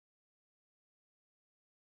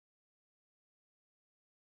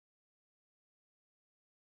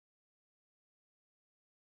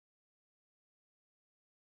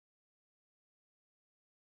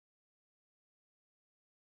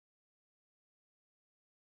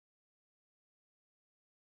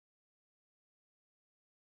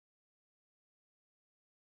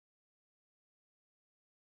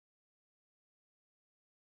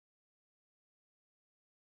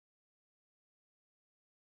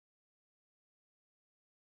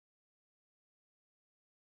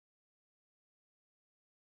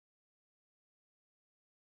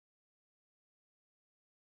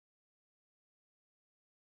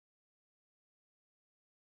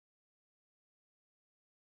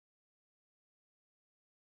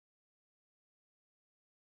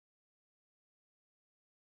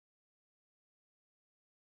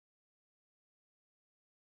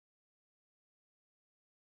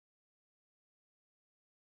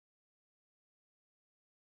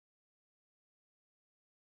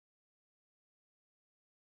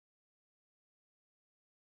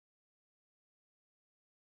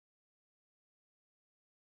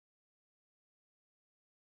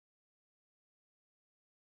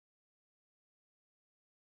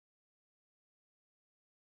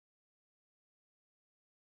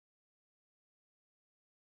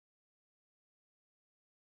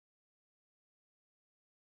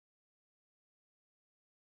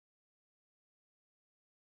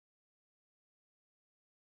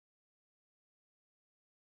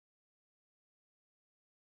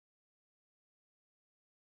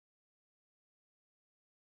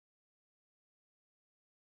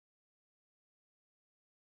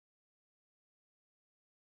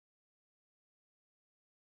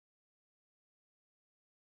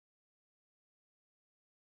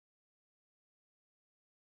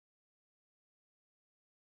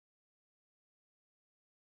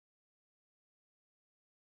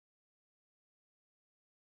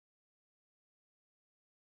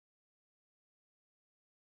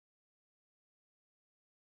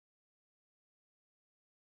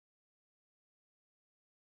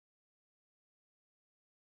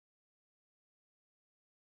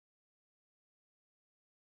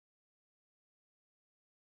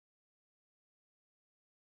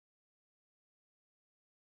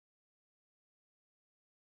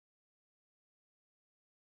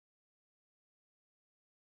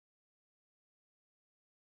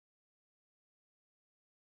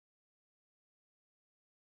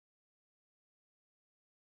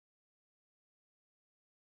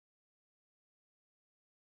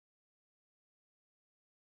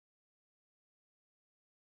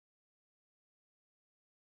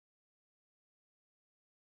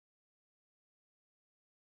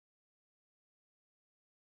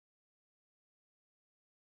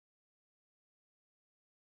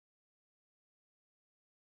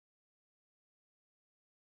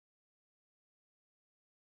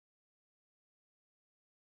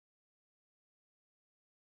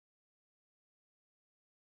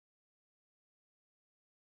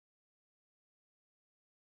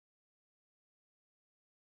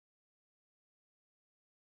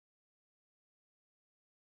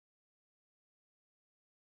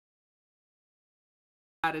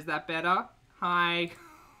Is that better? Hi. I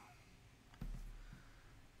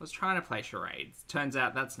was trying to play charades. Turns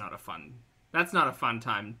out that's not a fun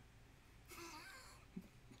time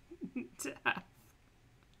to have.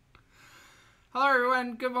 Hello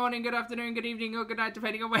everyone, good morning, good afternoon, good evening, or good night,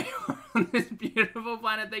 depending on where you are on this beautiful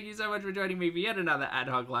planet. Thank you so much for joining me for yet another ad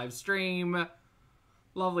hoc live stream.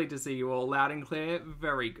 Lovely to see you all loud and clear.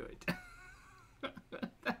 Very good.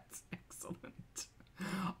 That's excellent.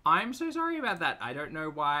 I'm so sorry about that. I don't know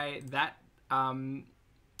why that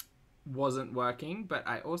wasn't working, but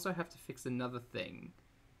I also have to fix another thing.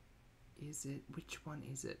 Is it? Which one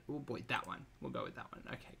is it? Oh boy, that one. We'll go with that one.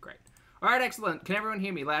 Okay, great. All right, excellent. Can everyone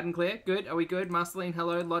hear me loud and clear? Good. Are we good? Marceline,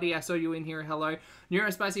 hello. Lottie, I saw you in here. Hello.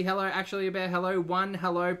 Neurospicy, hello. Actually, a bear, hello. One,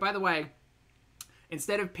 hello. By the way,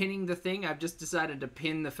 instead of pinning the thing, I've just decided to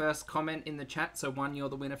pin the first comment in the chat. So one, you're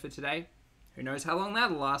the winner for today. Who knows how long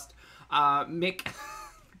that'll last. Mick,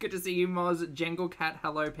 good to see you. Moz, Jengle Cat,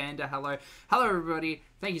 hello. Panda, hello. Hello, everybody.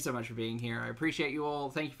 Thank you so much for being here. I appreciate you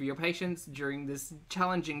all. Thank you for your patience during this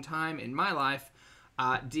challenging time in my life.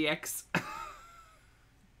 DX,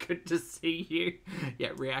 good to see you. Yeah,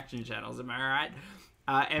 reaction channels, am I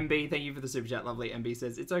right? MB, thank you for the super chat. Lovely. MB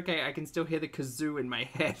says, it's okay, I can still hear the kazoo in my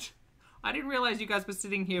head. I didn't realize you guys were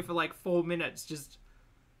sitting here for like 4 minutes just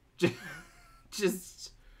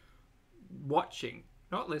watching.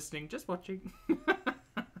 Not listening, just watching.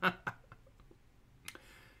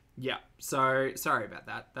 Yeah, so sorry about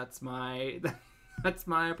that. That's my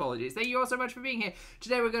apologies. Thank you all so much for being here.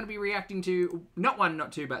 Today we're going to be reacting to not one,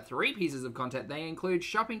 not two, but 3 pieces of content. They include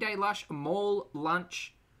Shopping Day Lush, Mall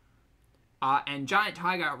Lunch, and Giant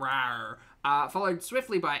Tiger Rawr. Followed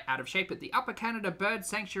swiftly by Out of Shape at the Upper Canada Bird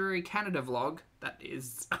Sanctuary Canada vlog. That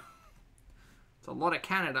is... it's a lot of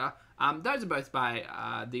Canada. Those are both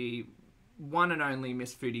by the one and only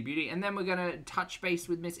Miss Foodie Beauty. And then we're going to touch base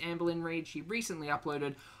with Miss Amberlynn Reid. She recently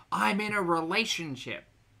uploaded I'm in a Relationship,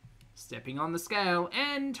 Stepping on the Scale,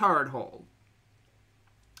 and Torrid Haul.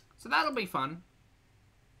 So that'll be fun.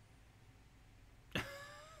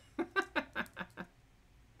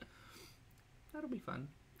 That'll be fun.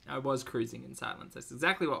 I was cruising in silence. That's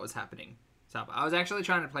exactly what was happening. So I was actually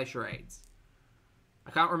trying to play charades.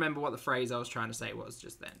 I can't remember what the phrase I was trying to say was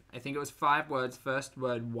just then. I think it was 5 words. First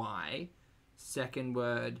word, why. Second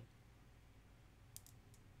word...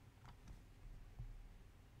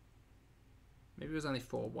 maybe it was only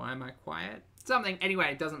 4. Why am I quiet? Something.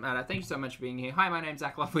 Anyway, it doesn't matter. Thank you so much for being here. Hi, my name's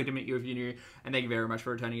Zach. Lovely to meet you if you're new. And thank you very much for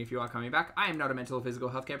returning if you are coming back. I am not a mental or physical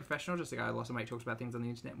healthcare professional. Just a guy who lost some weight, talks about things on the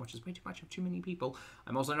internet, and watches way too much of too many people.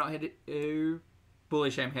 I'm also not here to bully,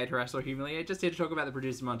 shame, hate, harass, or humiliate. Just here to talk about the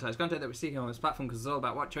produced and monetized content that we're seeing on this platform, because it's all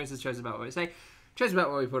about what choices, choices about what we say, choices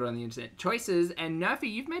about what we put on the internet, choices. And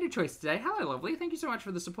Nerfy, you've made a choice today. Hello, lovely. Thank you so much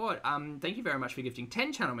for the support. Thank you very much for gifting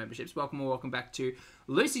 10 channel memberships. Welcome or welcome back to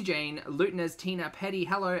Lucy Jane, Lutenez, Tina, Petty,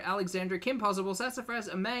 hello, Alexandra, Kim Possible, Sassafras,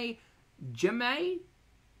 Amay, Jamie?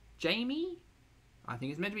 I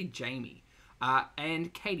think it's meant to be Jamie.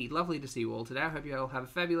 And Katie, lovely to see you all today. I hope you all have a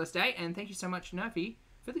fabulous day. And thank you so much, Nerfy,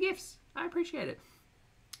 for the gifts. I appreciate it.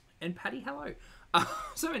 And Patty, hello.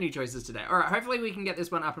 So many choices today. All right, hopefully we can get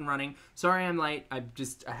this one up and running. Sorry I'm late. I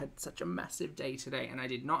had such a massive day today, and I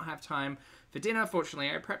did not have time for dinner.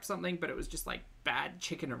 Fortunately, I prepped something, but it was just like bad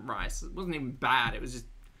chicken and rice. It wasn't even bad. It was just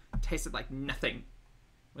tasted like nothing.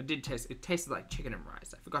 It tasted like chicken and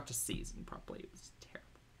rice. I forgot to season properly. It was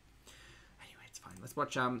terrible. Anyway, it's fine.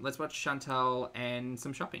 Let's watch Chantal and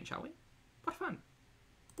some shopping, shall we? What fun.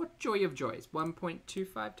 What joy of joys.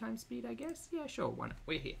 1.25 times speed, I guess? Yeah, sure. Why not?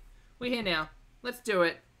 We're here. We're here now. Let's do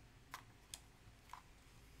it.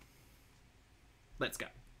 Let's go.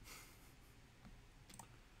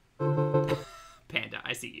 Panda,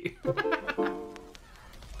 I see you.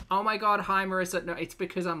 Oh my god, hi Marissa. No, it's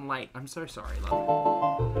because I'm late. I'm so sorry,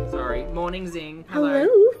 love. Sorry. Morning Zing. Hello.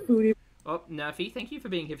 Foodie. Oh, Nerfy, thank you for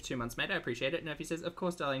being here for 2 months, mate. I appreciate it. Nerfy says, of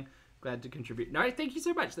course, darling. Glad to contribute. No, thank you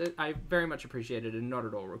so much. I very much appreciate it and not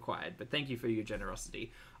at all required, but thank you for your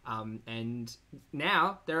generosity. And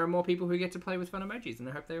now there are more people who get to play with fun emojis, and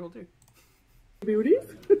I hope they all do. Beauties?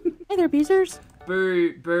 Hey there, Beezers.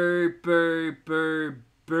 Boo, boo, boo, boo,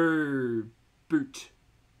 boo, boot.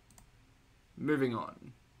 Moving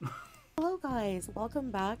on. Hello, guys. Welcome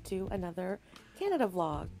back to another Canada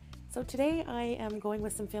vlog. So today I am going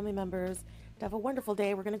with some family members to have a wonderful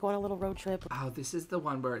day. We're going to go on a little road trip. Oh, this is the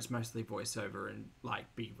one where it's mostly voiceover and, like,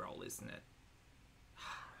 B-roll, isn't it?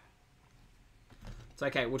 It's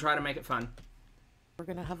okay. We'll try to make it fun. We're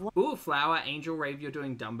going to have... Ooh, Flower, Angel Rave, you're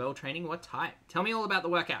doing dumbbell training. What type? Tell me all about the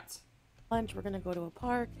workouts. lunch. We're going to go to a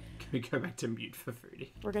park. Can we go back to mute for Foodie?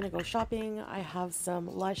 We're going to go shopping. I have some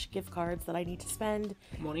LUSH gift cards that I need to spend.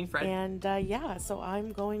 Morning, Fred. And yeah, so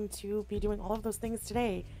I'm going to be doing all of those things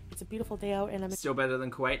today. It's a beautiful day out and I'm Still better than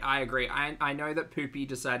Kuwait. I agree. I know that Poopy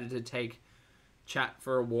decided to take chat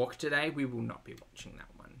for a walk today. We will not be watching that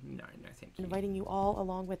one. No, thank you. inviting you all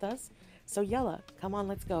along with us. So Yella, come on,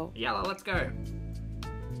 let's go. Yella, let's go.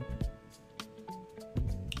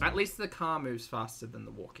 At least the car moves faster than the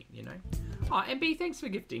walking, you know? Oh, MB, thanks for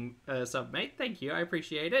gifting sub, mate. Thank you. I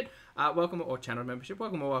appreciate it. Welcome, or channel membership.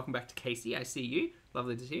 Welcome back to Casey. I see you.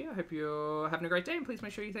 Lovely to see you. I hope you're having a great day. And please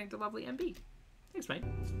make sure you thank the lovely MB. Thanks, mate.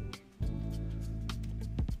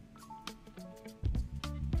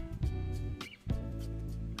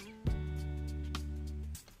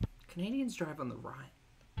 Canadians drive on the right.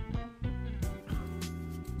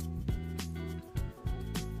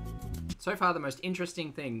 So far, the most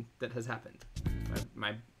interesting thing that has happened.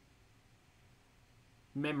 My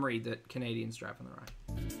memory that Canadians drive on the right.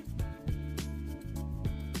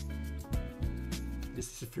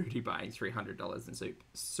 This is a Foodie buying $300 in soup.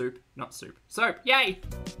 Soup, not soup. Soap, yay!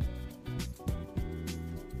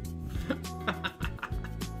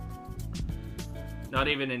 Not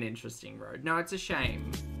even an interesting road. No, it's a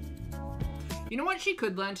shame. You know what she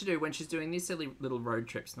could learn to do when she's doing these silly little road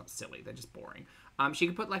trips? Not silly, they're just boring. She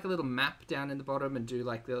could put like a little map down in the bottom and do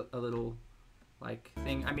like a little like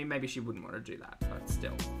thing. I mean, maybe she wouldn't want to do that, but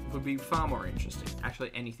still, it would be far more interesting.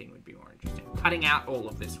 Actually, anything would be more interesting. Cutting out all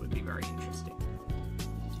of this would be very interesting.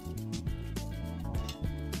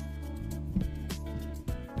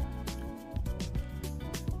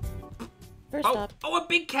 First up. Oh, a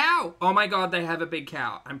big cow! Oh my god, they have a big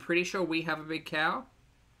cow. I'm pretty sure we have a big cow.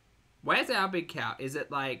 Where's our big cow? Is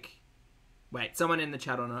it like... Wait, someone in the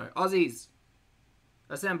chat will know. Aussies!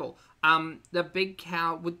 Assemble. The big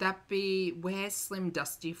cow, would that be... Where's Slim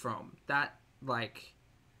Dusty from? That, like...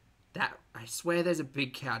 That... I swear there's a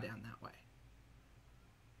big cow down that way.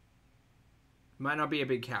 Might not be a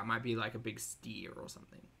big cow. Might be like a big steer or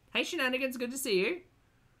something. Hey, Shenanigans, good to see you.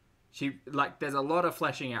 She, like, there's a lot of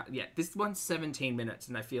fleshing out. Yeah, this one's 17 minutes,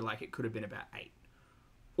 and I feel like it could have been about 8.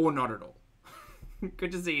 Or not at all.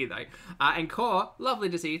 Good to see you, though. And Core, lovely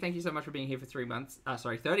to see you. Thank you so much for being here for 3 months.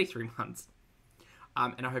 33 months.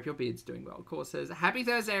 And I hope your beard's doing well. Core says, happy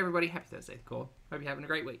Thursday, everybody. Happy Thursday, Core. Hope you're having a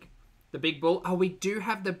great week. The big bull. Oh, we do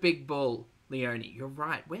have the big bull, Leonie. You're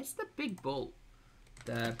right. Where's the big bull?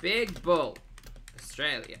 The big bull.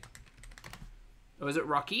 Australia. Or was it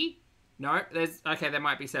Rocky? No, there's... Okay, there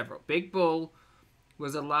might be several. Big bull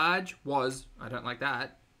was a large... I don't like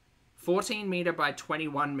that. 14 meter by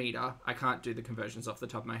 21 meter. I can't do the conversions off the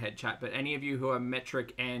top of my head, chat, but any of you who are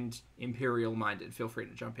metric and imperial minded, feel free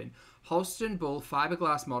to jump in. Holstein bull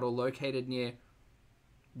fiberglass model located near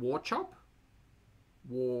Warchope,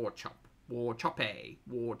 New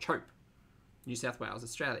South Wales,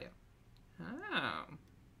 Australia. Oh.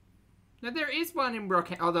 Now there is one in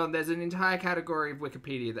Rockhampton, although there's an entire category of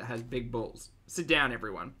Wikipedia that has big bulls. Sit down,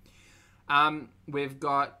 everyone. We've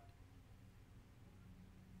got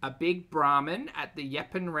a big Brahmin at the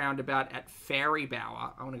Yeppen roundabout at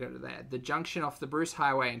Fairybower. I want to go to there. The junction off the Bruce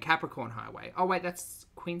Highway and Capricorn Highway. Oh, wait, that's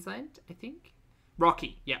Queensland, I think?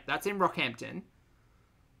 Rocky. Yep, that's in Rockhampton.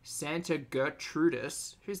 Santa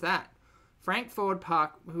Gertrudis. Who's that? Frank Ford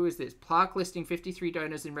Park. Who is this? Plaque listing 53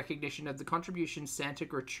 donors in recognition of the contributions Santa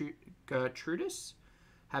Gertrudis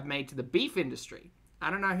have made to the beef industry. I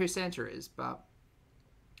don't know who Santa is, but...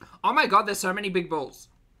 Oh my god, there's so many big bulls.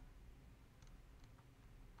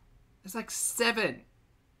 There's like 7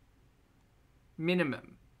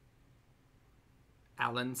 minimum.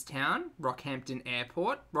 Allenstown, Rockhampton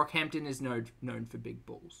Airport. Rockhampton is known for big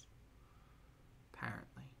bulls,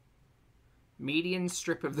 apparently. Median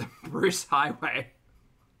strip of the Bruce Highway.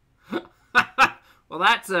 Well,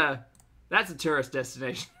 that's a tourist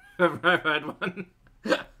destination. I've heard one.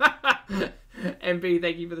 MB,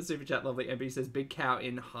 thank you for the super chat. Lovely. MB says big cow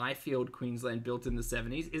in Highfield, Queensland, built in the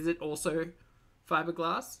 70s. Is it also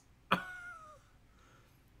fiberglass?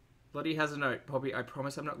 Lottie has a note. Poppy, I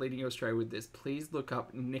promise I'm not leading you astray with this. Please look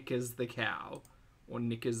up Knickers the cow or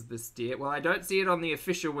Knickers the steer. Well, I don't see it on the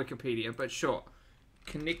official Wikipedia, but sure.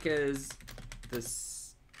 Knickers the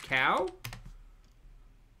cow.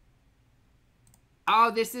 Oh,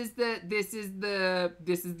 this is the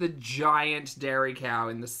giant dairy cow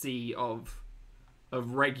in the sea of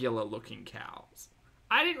regular looking cows.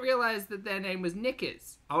 I didn't realize that their name was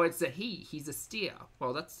Knickers. Oh, it's a he. He's a steer.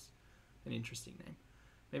 Well, that's an interesting name.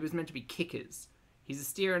 Maybe it's meant to be Kickers. He's a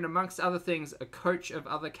steer and amongst other things, a coach of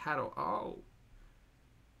other cattle. Oh.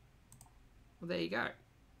 Well, there you go.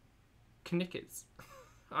 Knickers.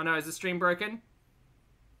 Oh no, is the stream broken?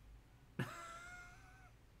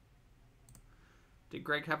 Did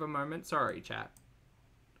Greg have a moment? Sorry, chat.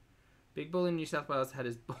 Big Bull in New South Wales had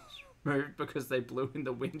his balls removed because they blew in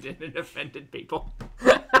the wind and it offended people.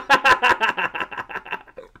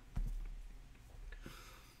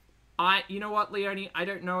 You know what, Leonie? I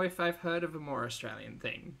don't know if I've heard of a more Australian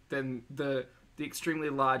thing than the extremely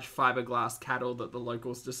large fiberglass cattle that the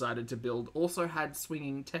locals decided to build also had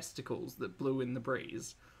swinging testicles that blew in the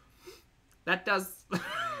breeze. That does...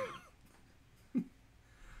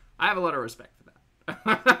 I have a lot of respect for that.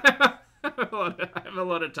 I have a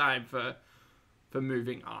lot of time for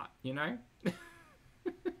moving art, you know?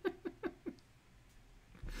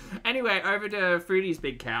 Anyway, over to Fruity's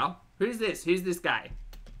big cow. Who's this? Who's this guy?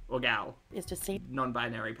 Or gal? It's just St.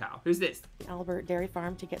 Non-binary pal. Who's this? Albert Dairy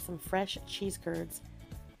Farm to get some fresh cheese curds.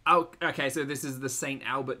 Oh, okay, so this is the St.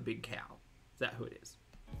 Albert big cow. Is that who it is?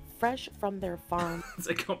 Fresh from their farm. It's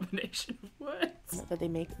a combination of words. That they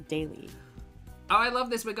make daily. Oh, I love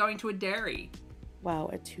this. We're going to a dairy. Wow,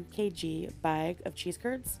 a 2 kg bag of cheese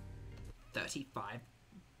curds? 35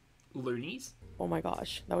 loonies? Oh my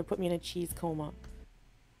gosh, that would put me in a cheese coma.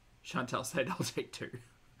 Chantel said I'll take 2.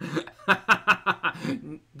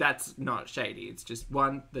 That's not shady. It's just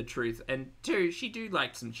 1, the truth, and 2, she do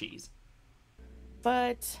like some cheese.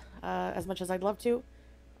 But as much as I'd love to,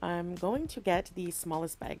 I'm going to get the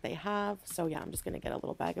smallest bag they have. So yeah, I'm just going to get a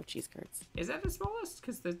little bag of cheese curds. Is that the smallest?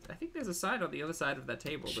 Because I think there's a sign on the other side of that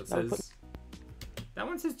table that says... That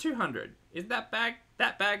one says 200. Is that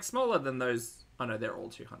bag smaller than those? Oh no, they're all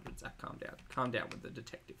 200s. Calm down. Calm down with the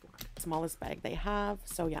detective work. Smallest bag they have.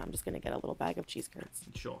 So yeah, I'm just going to get a little bag of cheese curds.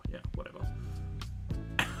 Sure, yeah, whatever.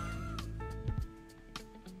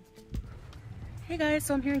 Hey guys,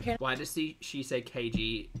 so I'm here in Canada. Why does she say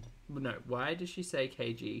kg? No, why does she say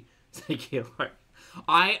kg? Say kilo?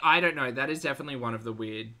 I don't know. That is definitely one of the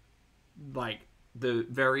weird, like, the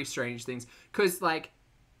very strange things. Because, like,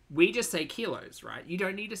 we just say kilos, right? You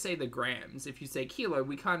don't need to say the grams. If you say kilo,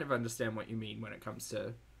 we kind of understand what you mean when it comes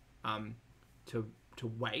to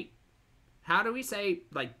weight. How do we say,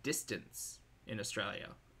 like, distance in Australia?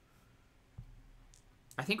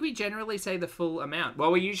 I think we generally say the full amount.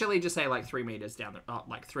 Well, we usually just say, like, 3 meters down the...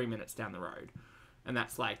 like, 3 minutes down the road. And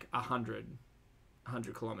that's, like, 100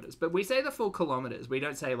 kilometers. But we say the full kilometers. We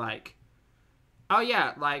don't say, like... Oh,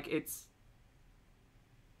 yeah, like, it's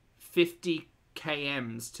 50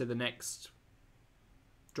 kms to the next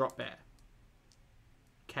drop bear.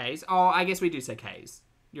 Ks? Oh, I guess we do say Ks.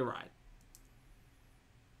 You're right.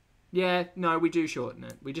 Yeah, no, we do shorten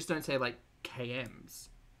it. We just don't say, like, kms.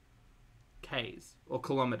 Ks. Or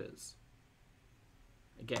kilometers.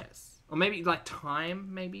 I guess. Or maybe, like,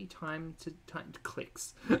 time, maybe? Time to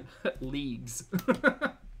clicks. Leagues.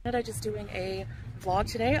 I'm just doing a vlog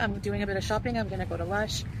today. I'm doing a bit of shopping. I'm going to go to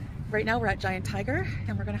LUSH. Right now we're at Giant Tiger,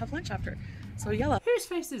 and we're going to have lunch after. So yellow. Whose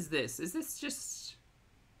face is this? Is this just...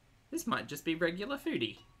 This might just be regular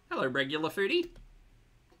Foodie. Hello, regular Foodie.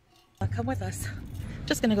 Come with us.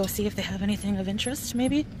 Just going to go see if they have anything of interest,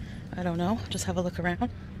 maybe. I don't know. Just have a look around.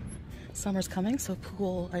 Summer's coming, so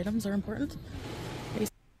cool items are important.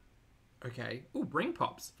 Okay. Ooh, ring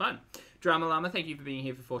pops. Fun. Drama Llama, thank you for being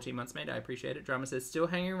here for 14 months, mate. I appreciate it. Drama says, still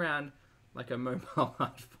hanging around like a mobile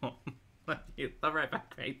art form. Love you. Love right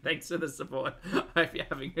back, mate. Thanks for the support. I hope you're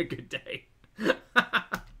having a good day.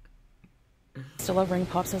 Still love ring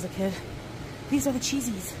pops as a kid. These are the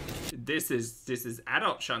cheesies. This is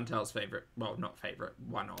adult Chantel's favorite. Well, not favorite.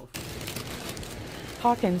 One of.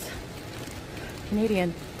 Hawkins.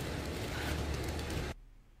 Canadian.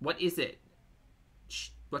 What is it?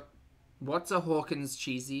 What's a Hawkins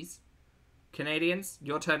cheesies? Canadians,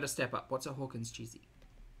 your turn to step up. What's a Hawkins cheesy?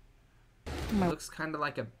 It looks kind of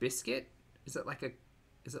like a biscuit. Is it like a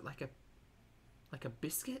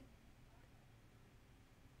biscuit?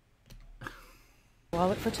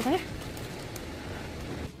 Wallet for today?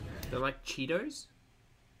 They're like Cheetos?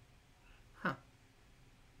 Huh.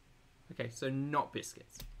 Okay, so not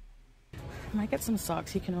biscuits. Might get some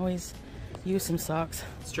socks. You can always use some socks.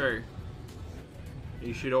 It's true.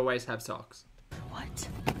 You should always have socks. What?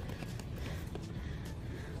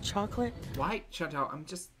 Chocolate? Why, Chantal,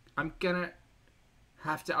 I'm gonna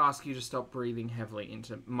have to ask you to stop breathing heavily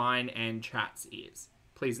into mine and chat's ears.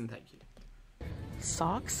 Please and thank you.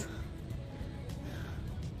 Socks?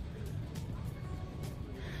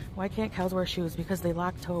 Why can't cows wear shoes? Because they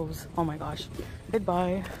lack toes. Oh my gosh.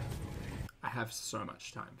 Goodbye. I have so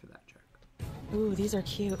much time for that joke. Ooh, these are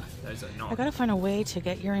cute. Those are not. I gotta find a way to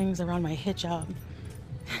get earrings around my hijab.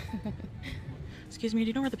 Excuse me, do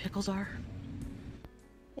you know where the pickles are?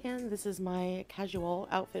 And this is my casual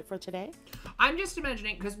outfit for today. I'm just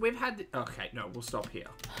imagining, because we've had... Okay, no, we'll stop here.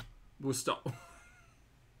 We'll stop. We'll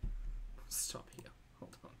stop here.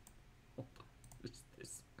 Hold on. Hold on.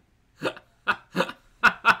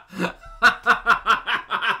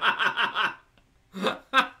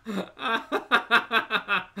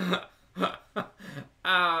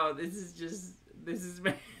 Oh, this is this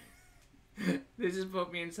has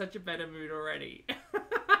put me in such a better mood already.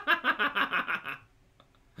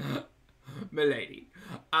 Milady.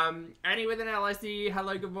 Annie with an LIC.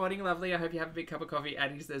 Hello, good morning, lovely. I hope you have a big cup of coffee.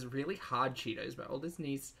 Annie says really hard Cheetos, but oldest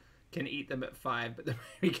niece can eat them at 5, but the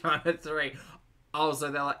baby can't at 3. Oh,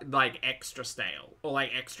 so they're like extra stale or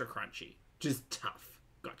like extra crunchy. Just tough.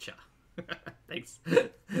 Gotcha. Thanks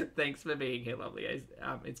for being here, lovely.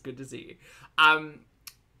 It's good to see you.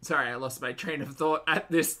 Sorry, I lost my train of thought. At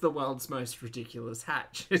this, the world's most ridiculous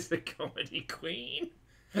hatch is the comedy queen.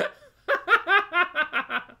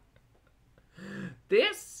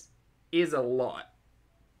 This is a lot.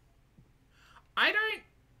 I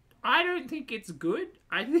don't think it's good.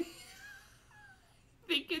 I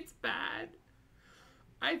think it's bad.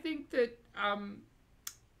 I think that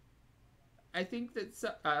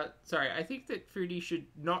Foodie should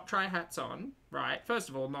not try hats on, right? First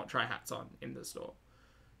of all, not try hats on in the store.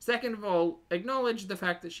 Second of all, acknowledge the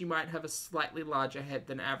fact that she might have a slightly larger head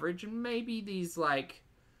than average, and maybe these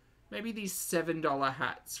 $7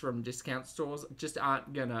 hats from discount stores just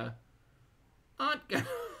aren't gonna vibe.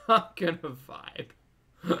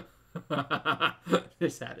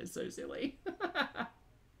 This hat is so silly.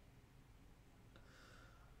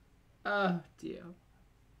 Oh dear.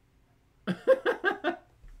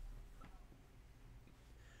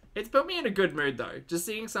 It's put me in a good mood though. Just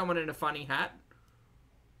seeing someone in a funny hat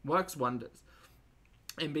works wonders.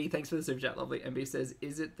 MB, thanks for the super chat, lovely. MB says,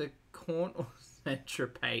 is it the corn or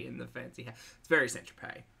Saint-Tropez in the fancy hat? It's very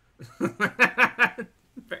Saint-Tropez.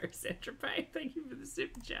 Very Saint-Tropez. Thank you for the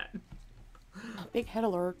super chat. Big head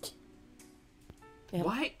alert. Yeah.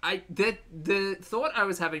 Why? The thought I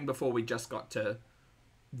was having before we just got to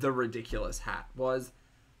the ridiculous hat was,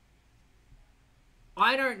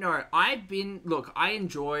 I don't know. I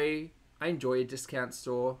enjoy a discount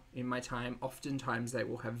store in my time. Oftentimes they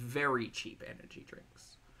will have very cheap energy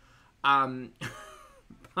drinks.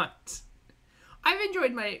 But I've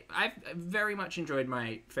very much enjoyed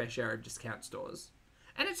my fair share of discount stores.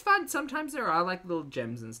 And it's fun. Sometimes there are like little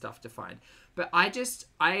gems and stuff to find. But I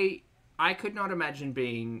could not imagine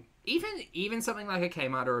being even something like a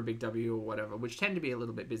Kmart or a Big W or whatever, which tend to be a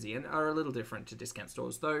little bit busy and are a little different to discount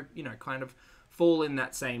stores, though, you know, kind of fall in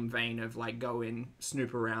that same vein of like go in,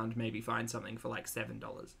 snoop around, maybe find something for like $7.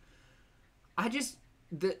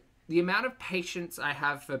 The amount of patience I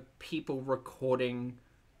have for people recording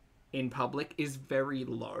in public is very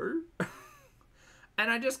low. And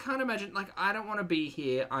I just can't imagine, like, I don't want to be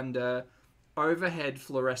here under overhead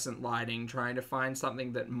fluorescent lighting trying to find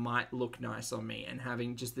something that might look nice on me and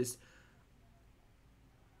having just this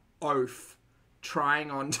oaf trying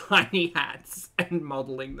on tiny hats and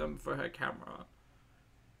modeling them for her camera.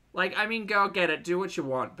 Like, I mean, girl, get it, do what you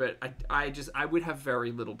want, but I would have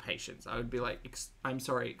very little patience. I would be like, I'm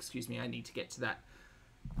sorry, excuse me, I need to get to that,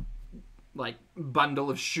 like, bundle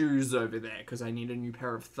of shoes over there because I need a new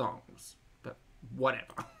pair of thongs. But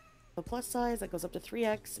whatever. A plus size that goes up to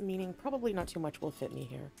 3X, meaning probably not too much will fit me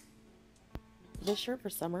here. This shirt for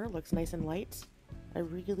summer looks nice and light. I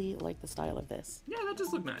really like the style of this. Yeah, that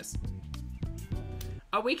does look nice.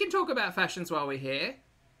 We can talk about fashions while we're here.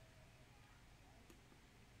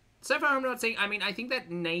 So far I'm not seeing, I mean, I think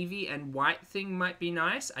that navy and white thing might be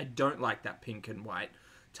nice. I don't like that pink and white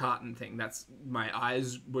tartan thing. That's, my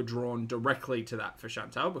eyes were drawn directly to that for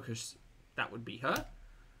Chantal because that would be her.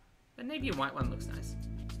 The navy and white one looks nice.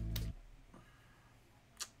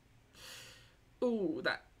 Ooh,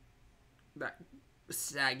 that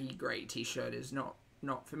saggy grey t-shirt is not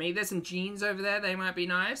for me. There's some jeans over there. They might be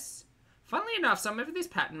nice. Funnily enough, some of this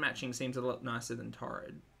pattern matching seems a lot nicer than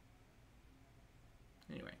Torrid.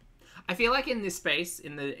 Anyway, I feel like in this space,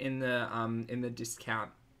 in the discount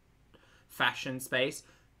fashion space,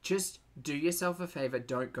 just do yourself a favor.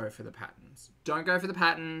 Don't go for the patterns. Don't go for the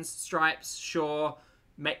patterns. Stripes, sure.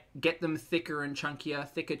 Get them thicker and chunkier.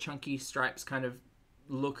 Thicker, chunky stripes kind of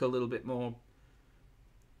look a little bit more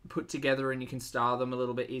put together and you can style them a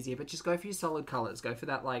little bit easier, but just go for your solid colors. Go for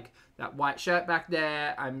that, like, that white shirt back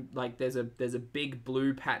there. I'm like, there's a big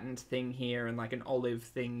blue patterned thing here and like an olive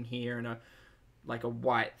thing here and a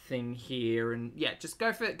white thing here, and yeah, just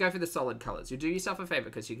go for the solid colors. You'll do yourself a favor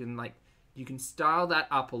because you can style that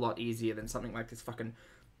up a lot easier than something like this fucking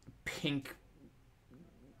pink,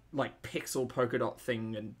 like, pixel polka dot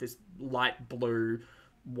thing and this light blue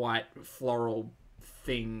white floral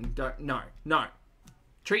thing. No.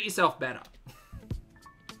 Treat yourself better.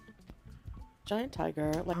 Giant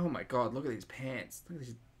tiger. Like, oh my god, look at these pants. Look at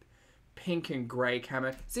these pink and grey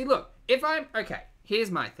camo. See, look, okay,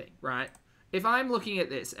 here's my thing, right? If I'm looking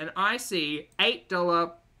at this and I see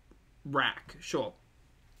 $8 rack, sure.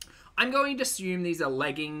 I'm going to assume these are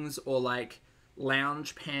leggings or like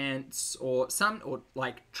lounge pants or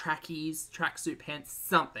like tracksuit pants,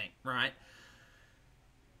 something, right?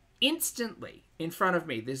 Instantly in front of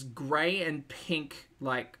me, this grey and pink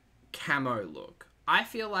like camo look, I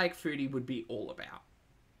feel like Foodie would be all about.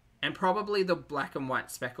 And probably the black and white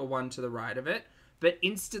speckle one to the right of it. But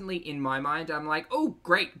instantly in my mind, I'm like, oh,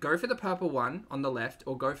 great, go for the purple one on the left,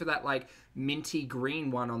 or go for that like minty green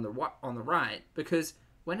one on the right. Because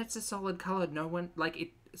when it's a solid color, no one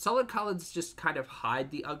solid colors just kind of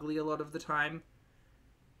hide the ugly a lot of the time.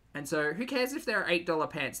 And so who cares if they're $8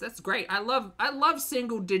 pants? That's great. I love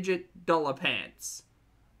single digit dollar pants.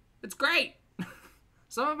 It's great.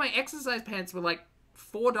 Some of my exercise pants were like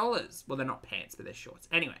 $4. Well, they're not pants, but they're shorts.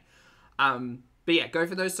 Anyway, but yeah, go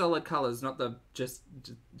for those solid colors, not the just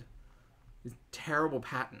terrible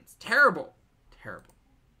patterns. Terrible.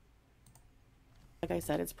 Like I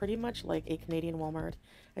said, it's pretty much like a Canadian Walmart.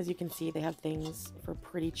 As you can see, they have things for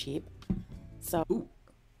pretty cheap. So, ooh,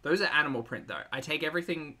 those are animal print though. I take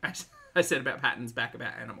everything I said about patterns back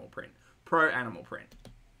about animal print. Pro animal print.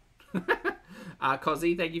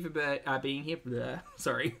 Cozzy, thank you for being here. Blah,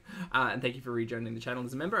 sorry. And thank you for rejoining the channel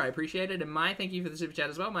as a member. I appreciate it. And Mai, thank you for the super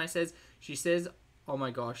chat as well. Mai says, she says, oh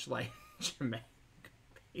my gosh, like, Jermaine.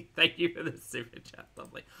 Thank you for the super chat.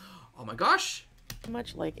 Lovely. Oh my gosh.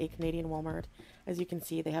 Much like a Canadian Walmart. As you can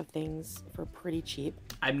see, they have things for pretty cheap.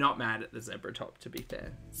 I'm not mad at the zebra top, to be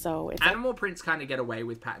fair. So it's animal prints kind of get away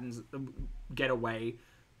with patterns, get away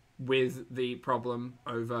with the problem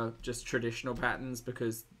over just traditional patterns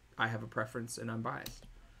because I have a preference and I'm biased.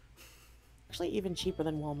 Actually even cheaper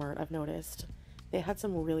than Walmart, I've noticed. They had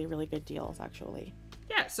some really, really good deals, actually.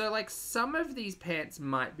 Yeah, so like some of these pants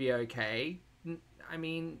might be okay. I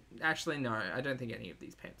mean, actually no, I don't think any of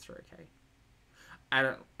these pants are okay. I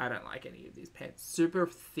don't like any of these pants. Super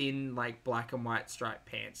thin, like black and white striped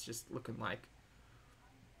pants, just looking like,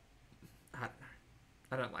 I don't know.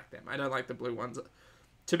 I don't like them. I don't like the blue ones.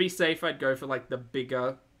 To be safe, I'd go for like the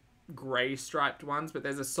bigger grey striped ones, but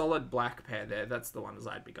there's a solid black pair there. That's the ones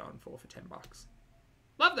I'd be going for $10.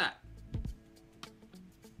 Love that.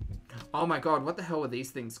 Oh my god, what the hell were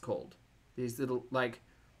these things called? These little, like,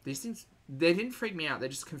 these things, they didn't freak me out. They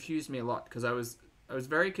just confused me a lot because I was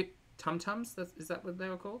very tum-tums? Is that what they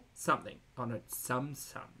were called? Something. Oh no,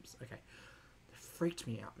 sums. Okay. They freaked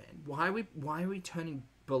me out, man. Why are we turning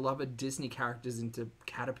beloved Disney characters into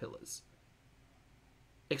caterpillars?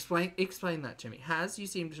 Explain that to me. Haz, you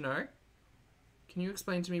seem to know. Can you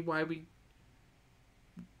explain to me why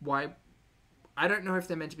I don't know if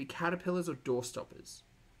they're meant to be caterpillars or doorstoppers.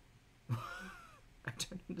 I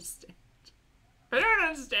don't understand.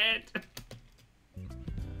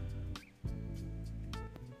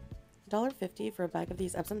 $1.50 for a bag of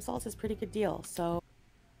these Epsom salts is a pretty good deal, so...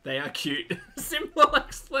 They are cute. Simple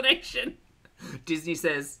explanation. Disney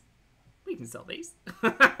says, we can sell these.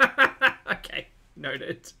 Okay,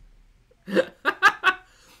 noted.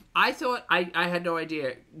 I thought, I had no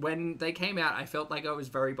idea. When they came out, I felt like I was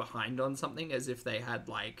very behind on something, as if they had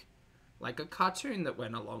like a cartoon that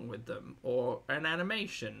went along with them, or an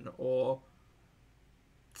animation, or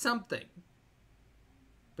something.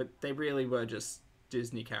 But they really were just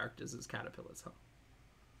Disney characters as caterpillars,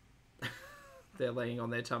 huh? They're laying on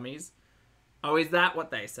their tummies. Oh, is that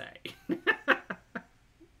what they say?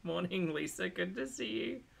 Morning, Lisa. Good to see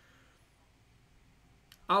you.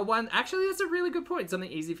 Oh, actually, that's a really good point. Something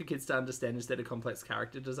easy for kids to understand instead of complex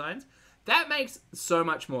character designs. That makes so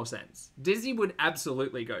much more sense. Disney would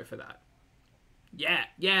absolutely go for that.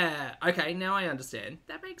 Yeah. Okay, now I understand.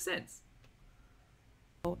 That makes sense.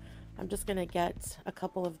 I'm just gonna get a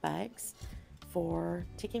couple of bags for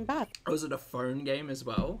taking bath. Oh, is it a phone game as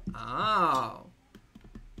well? Oh.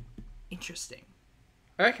 Interesting.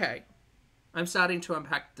 Okay. I'm starting to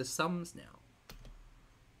unpack the sums now.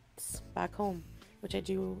 Back home, which I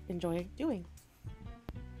do enjoy doing.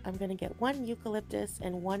 I'm gonna get one eucalyptus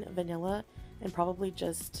and one vanilla and probably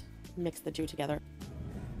just mix the two together.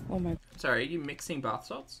 Oh my... Sorry, are you mixing bath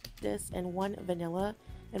salts? This and one vanilla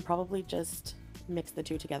and probably just mix the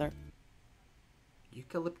two together.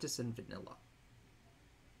 Eucalyptus and vanilla.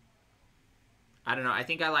 I don't know. I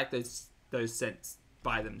think I like those scents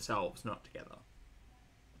by themselves, not together.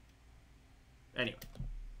 Anyway.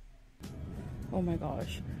 Oh my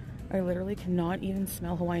gosh. I literally cannot even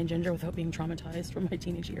smell Hawaiian ginger without being traumatized from my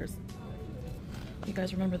teenage years. You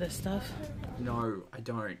guys remember this stuff? No, I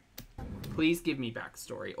don't. Please give me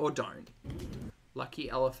backstory. Or don't. Lucky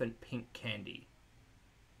Elephant Pink Candy.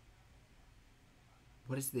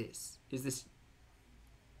 What is this? Is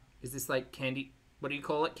this like candy? What do you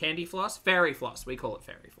call it? Candy floss? Fairy floss. We call it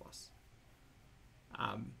fairy floss.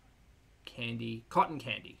 candy. Cotton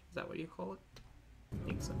candy. Is that what you call it? I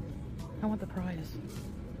think so. I want the prize.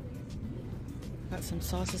 Got some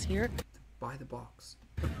sauces here. Buy the box.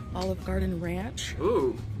 Olive Garden Ranch.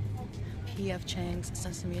 Ooh. P.F. Chang's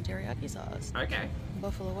sesame and teriyaki sauce. Okay.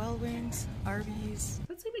 Buffalo Wild Wings. Arby's. Does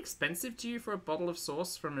that seem expensive to you for a bottle of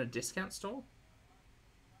sauce from a discount store?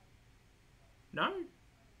 No?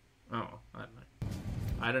 Oh, I don't know.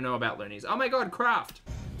 I don't know about loonies. Oh my god, Kraft!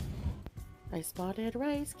 I spotted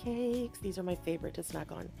rice cakes. These are my favorite to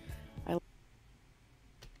snack on. I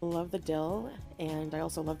love the dill, and I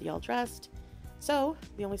also love the all dressed. So,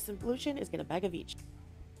 the only solution is get a bag of each.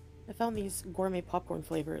 I found these gourmet popcorn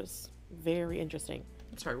flavors very interesting.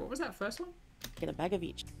 Sorry, what was that first one? Get a bag of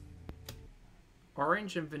each.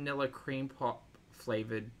 Orange and vanilla cream pop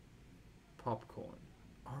flavored popcorn.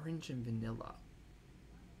 Orange and vanilla.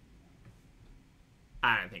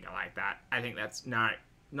 I don't think I like that. I think that's... No.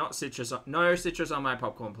 Not citrus. No citrus on my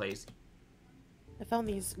popcorn, please. I found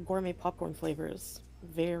these gourmet popcorn flavors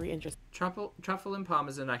very interesting. Truffle and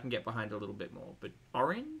parmesan I can get behind a little bit more. But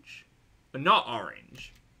orange? Not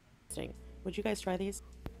orange. Would you guys try these?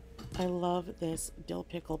 I love this dill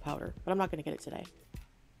pickle powder, but I'm not going to get it today.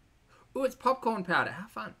 Ooh, it's popcorn powder. How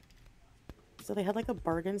fun. So they had like a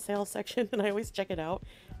bargain sale section, and I always check it out.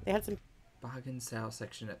 They had some... Bargain sale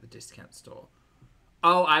section at the discount store.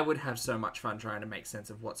 Oh, I would have so much fun trying to make sense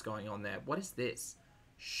of what's going on there. What is this?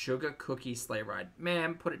 Sugar cookie sleigh ride.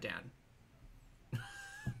 Ma'am, put it down.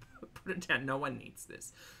 Put it down. No one needs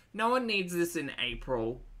this. No one needs this in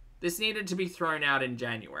April. This needed to be thrown out in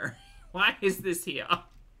January. Why is this here?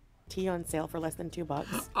 Tea on sale for less than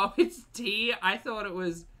 $2. Oh, it's tea? I thought it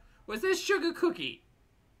was... Was this sugar cookie?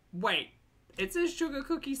 Wait. It says sugar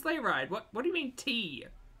cookie sleigh ride. What do you mean tea?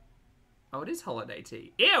 Oh, it is holiday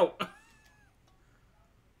tea. Ew!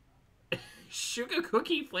 Sugar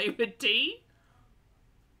cookie flavored tea?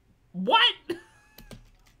 What?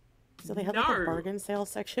 So they had like a bargain sale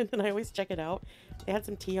section, and I always check it out. They had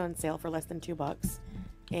some tea on sale for less than $2.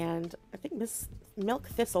 And I think Miss Milk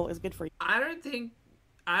Thistle is good for you. I don't think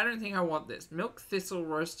I want this. Milk thistle,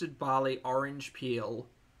 roasted barley, orange peel.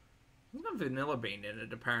 There's got vanilla bean in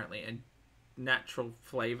it, apparently, and natural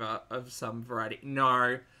flavor of some variety.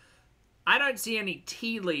 No. I don't see any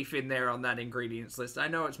tea leaf in there on that ingredients list. I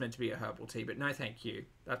know it's meant to be a herbal tea, but no thank you.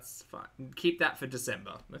 That's fine. Keep that for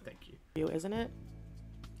December. No thank you. Isn't it?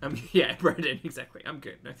 Yeah, Brendan, exactly. I'm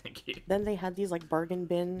good. No thank you. Then they had these like bargain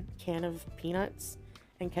bin can of peanuts,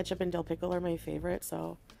 and ketchup and dill pickle are my favorite,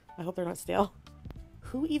 so I hope they're not stale.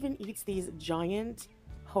 Who even eats these giant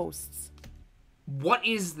hosts? What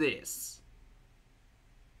is this?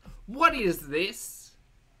 What is this?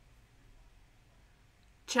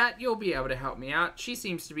 Chat, you'll be able to help me out. She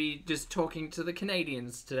seems to be just talking to the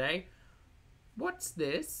Canadians today. What's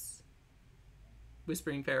this?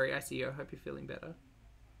 Whispering Fairy, I see you. I hope you're feeling better.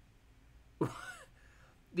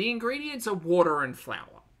 The ingredients are water and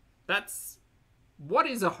flour. That's... What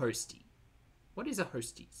is a hostie? What is a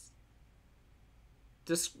hosties?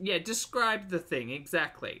 Describe the thing,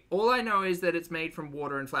 exactly. All I know is that it's made from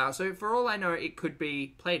water and flour. So for all I know, it could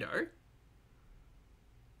be Play-Doh.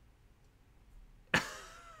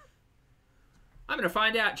 I'm going to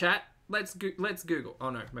find out, chat. Let's Google. Oh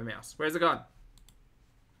no, my mouse. Where's it gone?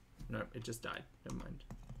 No, it just died. Never mind.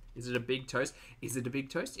 Is it a big toast? Is it a big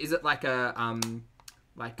toast? Is it like a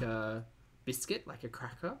biscuit, like a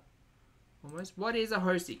cracker? Almost. What is a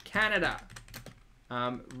hostie? Canada.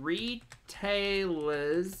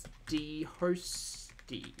 Retailers de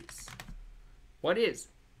hosties. What is?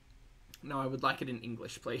 No, I would like it in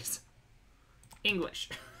English, please. English.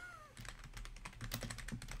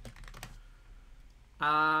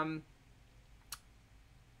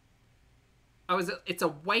 It's a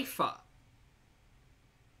wafer.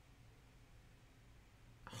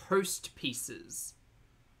 Host pieces.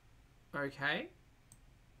 Okay.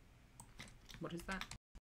 What is that?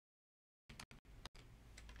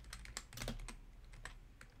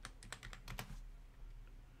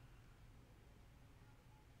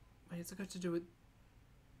 Wait, has it got to do with...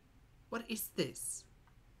 What is this?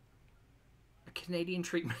 A Canadian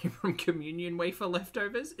treat made from communion wafer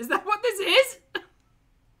leftovers? Is that what this is?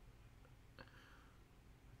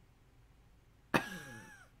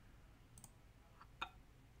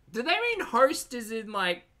 Do they mean host as in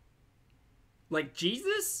like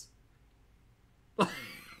Jesus?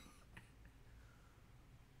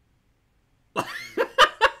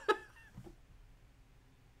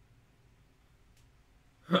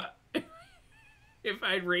 If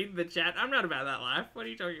I read the chat, I'm not about that life. What are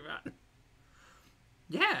you talking about?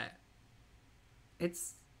 Yeah.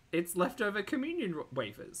 It's leftover communion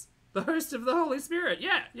wafers. The host of the Holy Spirit.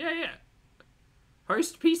 Yeah.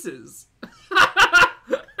 Host pieces.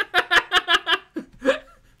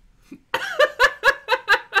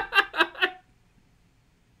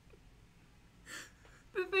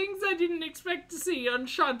 to see on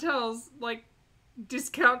Chantel's, like,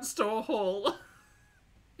 discount store haul.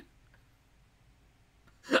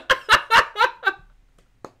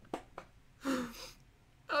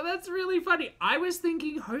 Oh, that's really funny. I was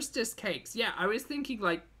thinking Hostess cakes. Yeah, I was thinking,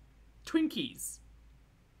 like, Twinkies.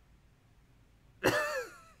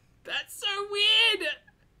 That's so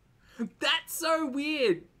weird. That's so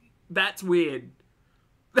weird. That's weird.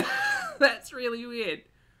 That's really weird.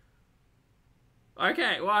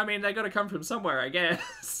 Okay, well, I mean, they got to come from somewhere, I guess.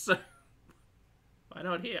 So, why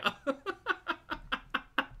not here?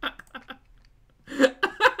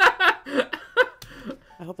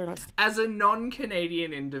 I hope they're not. As a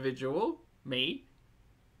non-Canadian individual, me,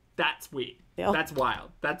 that's weird. Yeah. That's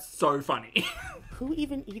wild. That's so funny. Who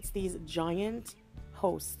even eats these giant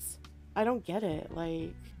hosts? I don't get it.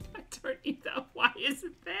 Like, I don't either. Why is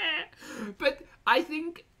it there? But I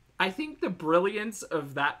think the brilliance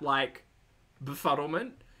of that, like,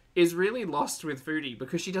 befuddlement is really lost with Foodie,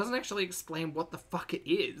 because she doesn't actually explain what the fuck it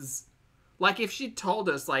is. Like, if she'd told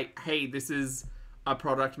us, like, hey, this is a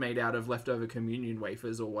product made out of leftover communion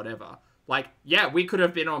wafers or whatever, like, yeah, we could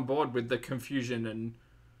have been on board with the confusion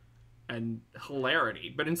and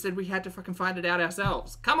hilarity, but instead we had to fucking find it out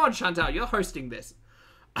ourselves. Come on, Chantal, you're hosting this.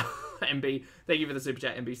 MB, thank you for the super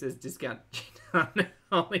chat. MB says discount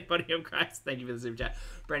Holy Body of Christ. Thank you for the super chat.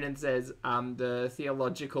 Brendan says the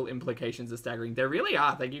theological implications are staggering. There really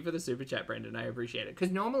are. Thank you for the super chat, Brendan. I appreciate it.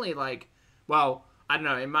 Because normally, like, well, I don't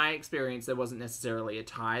know. In my experience, there wasn't necessarily a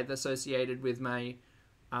tithe associated with my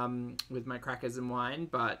crackers and wine,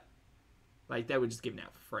 but like they were just given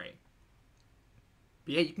out for free.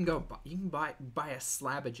 But yeah, you can buy a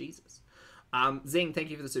slab of Jesus. Zing, thank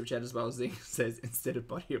you for the super chat as well. Zing says, instead of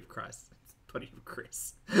body of Christ, it's body of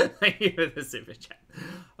Chris. Thank you for the super chat.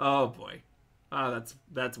 Oh boy. Oh,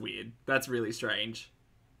 that's weird. That's really strange.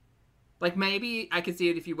 Like, maybe I could see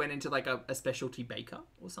it if you went into like a specialty baker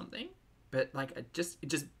or something. But like it just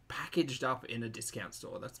packaged up in a discount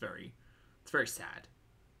store. It's very sad.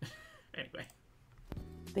 Anyway.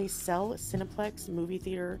 they sell Cineplex movie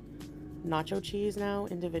theater nacho cheese now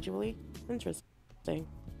individually. Interesting.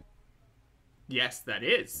 Yes, that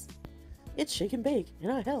is. It's shake and bake,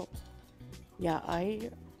 and I helped. Yeah,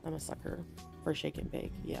 I'm a sucker for shake and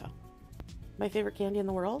bake. Yeah. My favorite candy in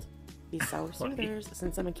the world? These sour soothers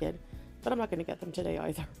since I'm a kid. But I'm not going to get them today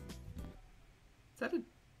either. Is that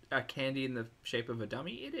a candy in the shape of a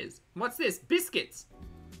dummy? It is. What's this? Biscuits.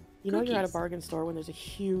 You know you're at a bargain store when there's a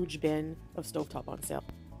huge bin of stovetop on sale.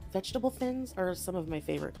 Vegetable thins are some of my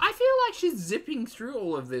favorite. I feel like she's zipping through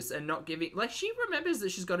all of this and not giving... Like, she remembers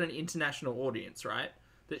that she's got an international audience, right?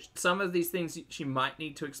 That some of these things she might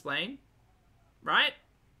need to explain. Right?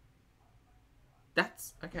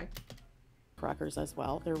 That's... Okay. Crackers as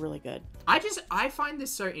well. They're really good. I find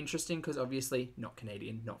this so interesting because obviously not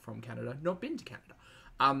Canadian, not from Canada, not been to Canada.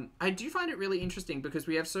 I do find it really interesting because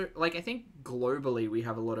we have so... Like, I think globally we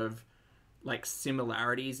have a lot of like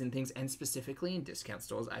similarities in things, and specifically in discount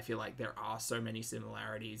stores, I feel like there are so many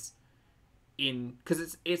similarities in,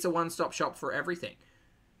 because it's a one-stop shop for everything.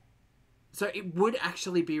 So it would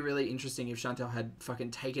actually be really interesting if Chantal had fucking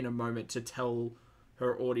taken a moment to tell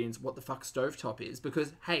her audience what the fuck stovetop is,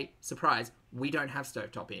 because hey, surprise, we don't have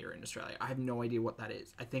stovetop here in Australia. I have no idea what that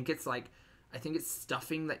is. I think it's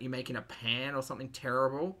stuffing that you make in a pan or something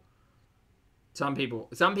terrible. Some people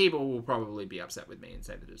will probably be upset with me and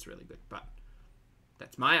say that it's really good, but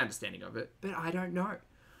that's my understanding of it. But I don't know.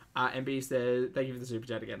 MB says, thank you for the super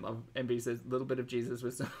chat again, love. MB says, little bit of Jesus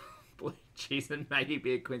with some blue cheese and Maggie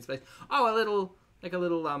beer queen space. Oh, a little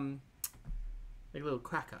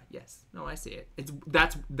cracker. Yes. No, I see it.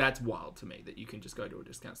 That's wild to me that you can just go to a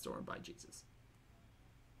discount store and buy Jesus.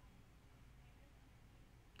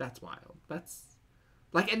 That's wild. That's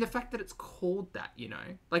like, and the fact that it's called that, you know,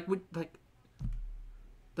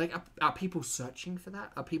 are people searching for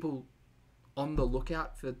that? Are people on the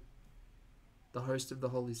lookout for the host of the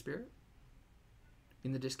Holy Spirit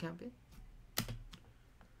in the discount bin?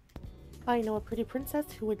 I know a pretty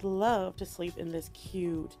princess who would love to sleep in this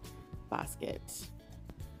cute basket.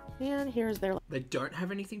 And here's their... They don't have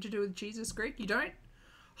anything to do with Jesus, Greg? You don't?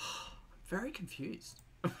 I'm very confused.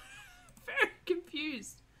 Very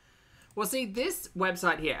confused. Well, see, this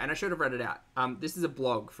website here, and I should have read it out. This is a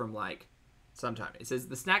blog from, like, sometime. It says,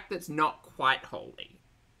 the snack that's not quite holy.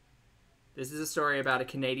 This is a story about a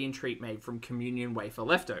Canadian treat made from communion wafer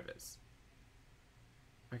leftovers.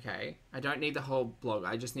 Okay, I don't need the whole blog.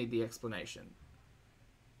 I just need the explanation.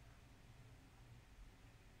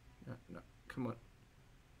 No, come on.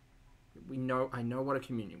 I know what a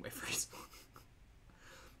communion wafer is.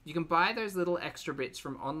 You can buy those little extra bits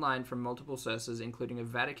from online from multiple sources, including a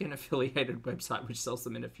Vatican-affiliated website which sells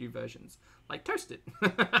them in a few versions, like Toasted.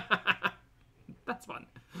 That's fun.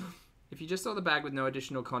 If you just saw the bag with no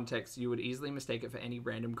additional context, you would easily mistake it for any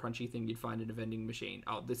random crunchy thing you'd find in a vending machine.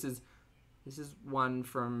 Oh, this is one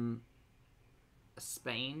from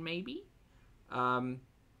Spain, maybe?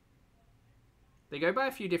 They go by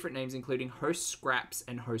a few different names, including Host Scraps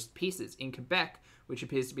and Host Pieces. In Quebec, which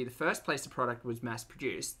appears to be the first place the product was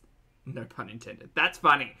mass-produced, no pun intended, that's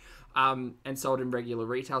funny, and sold in regular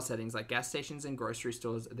retail settings like gas stations and grocery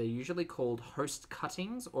stores, they're usually called Host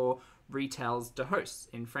Cuttings or Retails de Hosts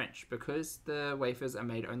in French. Because the wafers are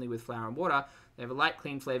made only with flour and water, they have a light,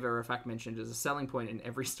 clean flavor, a fact mentioned as a selling point in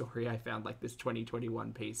every story I found, like this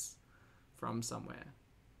 2021 piece from somewhere.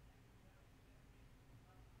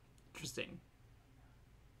 Interesting.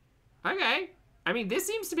 Okay. I mean, this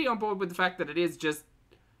seems to be on board with the fact that it is just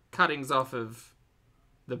cuttings off of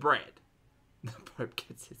the bread. The Pope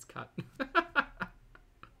gets his cut.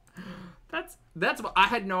 That's what I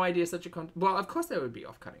had no idea such a well, of course there would be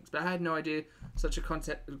off cuttings, but I had no idea such a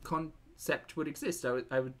concept would exist.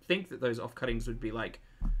 I would think that those off cuttings would be like,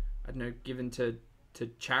 I don't know, given to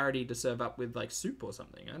charity to serve up with like soup or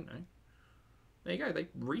something. I don't know. There you go. They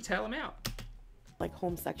retail them out. Like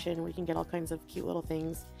home section where you can get all kinds of cute little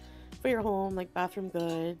things for your home, like bathroom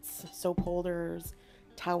goods, soap holders,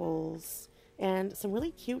 towels, and some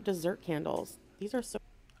really cute dessert candles. These are so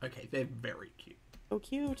okay, they're very cute. So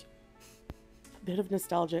cute. A bit of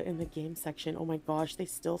nostalgia in the game section. Oh my gosh, they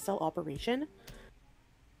still sell Operation?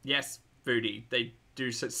 Yes, Foodie. They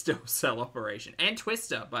do still sell Operation. And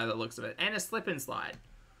Twister, by the looks of it. And a slip and slide.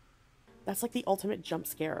 That's like the ultimate jump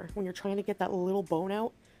scare when you're trying to get that little bone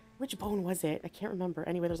out. Which bone was it? I can't remember.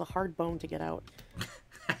 Anyway, there's a hard bone to get out.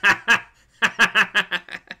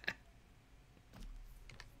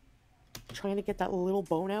 Trying to get that little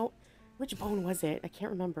bone out. Which bone was it? I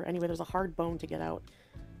can't remember. Anyway, there's a hard bone to get out.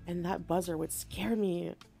 And that buzzer would scare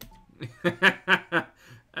me.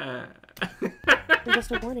 And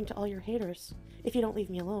just a warning to all your haters. If you don't leave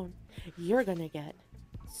me alone, you're gonna get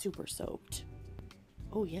super soaked.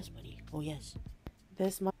 Oh yes, buddy. Oh yes.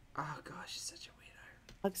 This mug... Oh gosh, she's such a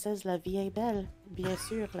weirdo. Mug says la vie est belle. Bien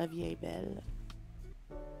sûr, la vie est belle.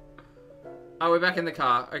 Oh, we're back in the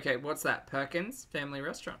car. Okay, what's that? Perkins Family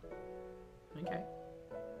Restaurant. Okay.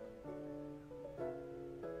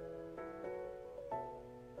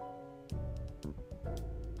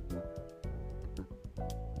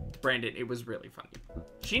 Brandon, it was really funny.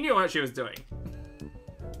 She knew what she was doing.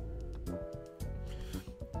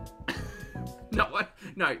 Not what?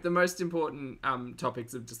 No, the most important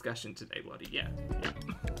topics of discussion today, Lottie. Yeah.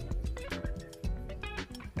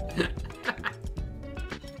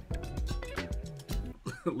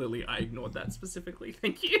 Lily, I ignored that specifically.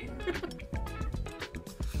 Thank you.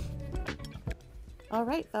 All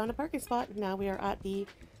right, found a parking spot. Now we are at the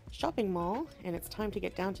shopping mall, and it's time to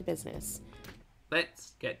get down to business.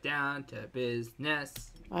 Let's get down to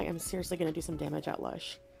business. I am seriously going to do some damage at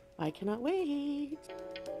Lush. I cannot wait.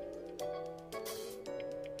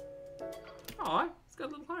 Oh, it's got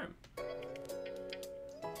a little home.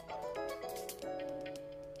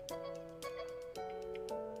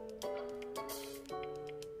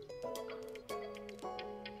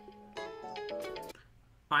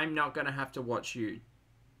 I'm not going to have to watch you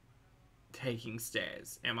taking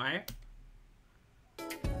stairs, am I?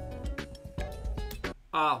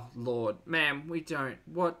 Oh, Lord. Ma'am, we don't.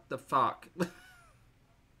 What the fuck?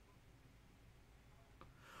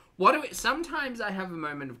 Sometimes I have a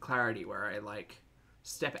moment of clarity where I, like,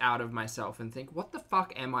 step out of myself and think, what the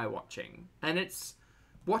fuck am I watching? And it's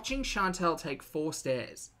watching Chantel take 4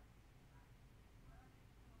 stairs.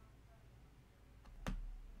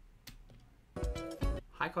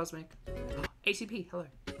 Hi, Cosmic. ACP, hello.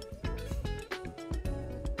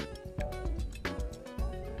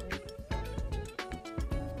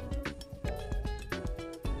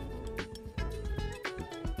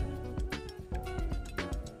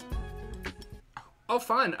 Oh,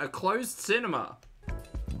 fun. A closed cinema.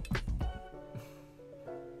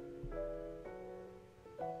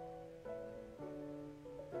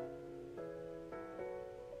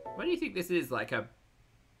 What do you think this is?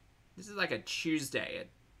 This is like a Tuesday at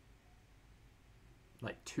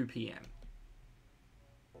like 2 p.m.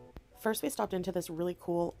 First, we stopped into this really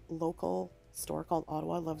cool local store called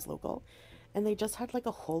Ottawa Loves Local, and they just had like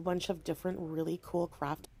a whole bunch of different really cool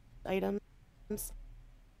craft items.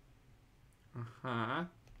 Uh-huh.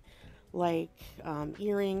 Like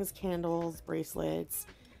earrings, candles, bracelets,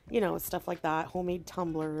 you know, stuff like that. Homemade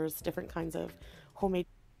tumblers, different kinds of homemade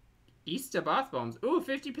Easter bath bombs. Ooh,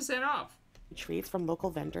 50% off. treats from local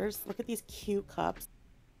vendors. Look at these cute cups.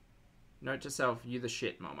 Note to self, you the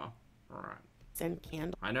shit, mama. Alright. And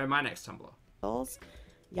candles. I know my next Tumblr.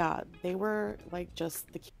 Yeah, they were like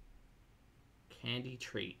just the Candy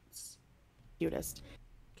treats. cutest.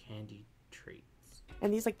 Candy treats.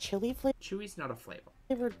 And these like chili Chewy's not a flavor.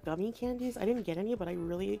 flavored gummy candies. I didn't get any, but I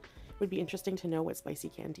really would be interesting to know what spicy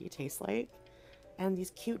candy tastes like. And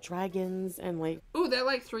these cute dragons and like... Ooh, they're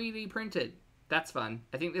like 3D printed. That's fun.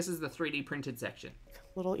 I think this is the 3D printed section.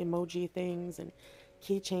 Little emoji things and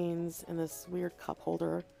keychains and this weird cup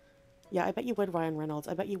holder. Yeah, I bet you would, Ryan Reynolds.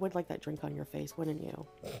 I bet you would like that drink on your face, wouldn't you?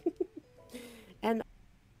 And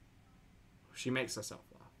she makes herself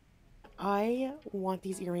laugh. I want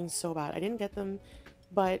these earrings so bad. I didn't get them,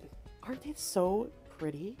 but aren't they so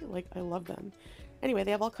pretty? Like, I love them. Anyway,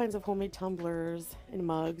 they have all kinds of homemade tumblers and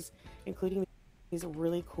mugs, including these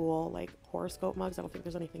really cool, like, horoscope mugs. I don't think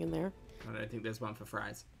there's anything in there. I don't think there's one for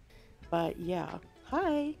fries. But yeah.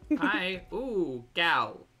 Hi. Hi. Ooh,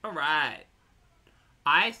 gal. All right.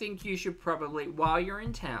 I think you should probably, while you're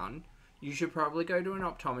in town, you should probably go to an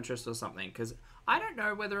optometrist or something, because I don't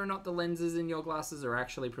know whether or not the lenses in your glasses are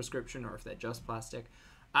actually prescription or if they're just plastic.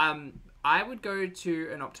 I would go to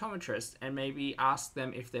an optometrist and maybe ask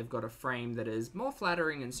them if they've got a frame that is more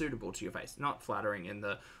flattering and suitable to your face. Not flattering in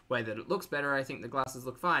the way that it looks better. I think the glasses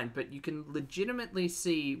look fine, but you can legitimately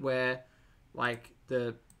see where, like,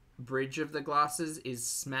 the bridge of the glasses is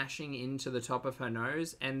smashing into the top of her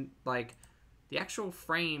nose, and, like, the actual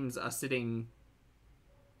frames are sitting,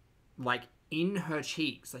 like, in her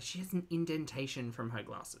cheeks. Like, she has an indentation from her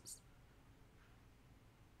glasses.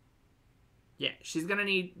 Yeah, she's gonna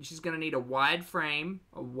need a wide frame,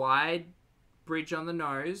 a wide bridge on the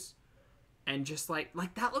nose, and just like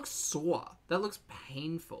that looks sore. That looks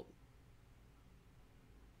painful.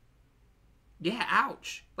 Yeah,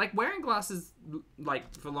 ouch. Like, wearing glasses,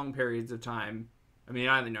 like, for long periods of time, I mean,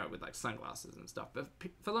 I only know it with, like, sunglasses and stuff, but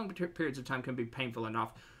for long periods of time can be painful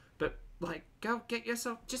enough. But, like, go get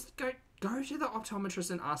yourself, just go to the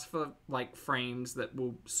optometrist and ask for, like, frames that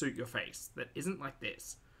will suit your face, that isn't like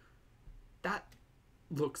this. That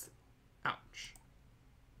looks ouch.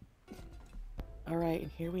 Alright,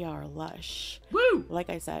 and here we are, Lush. Woo! Like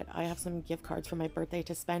I said, I have some gift cards for my birthday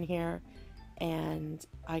to spend here, and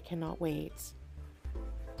I cannot wait.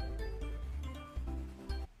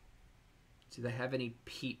 Do they have any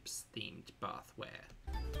Peeps themed bathware?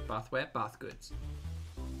 Bathware? Bath goods.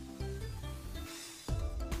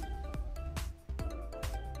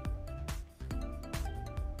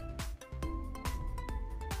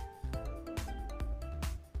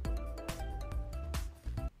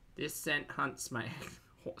 This scent haunts my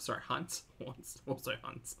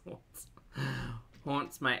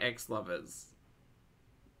haunts my ex-lovers.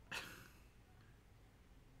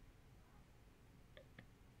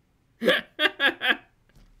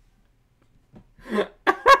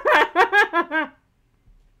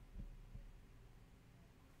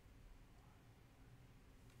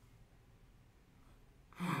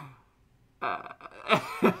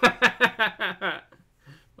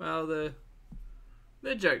 Well,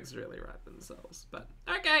 the jokes really write themselves, but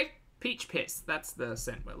okay. Peach piss. That's the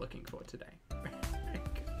scent we're looking for today.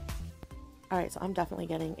 Alright, so I'm definitely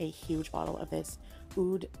getting a huge bottle of this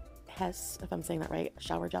Oud Hess, if I'm saying that right,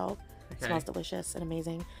 shower gel. Okay. Smells delicious and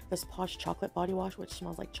amazing. This Posh chocolate body wash, which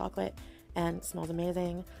smells like chocolate and smells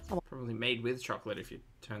amazing. I'm Probably made with chocolate if you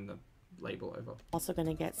turn the label over. also going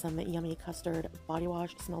to get some yummy custard body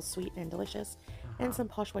wash. It smells sweet and delicious. And some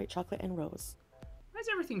Posh white chocolate and rose. Why is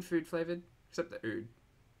everything food flavored? Except the oud.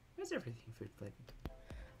 Why is everything food flavored?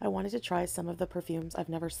 I wanted to try some of the perfumes I've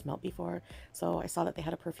never smelt before, so I saw that they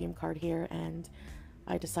had a perfume card here, and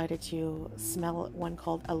I decided to smell one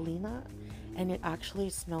called Alina, and it actually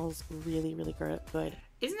smells really, really good.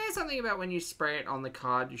 Isn't there something about when you spray it on the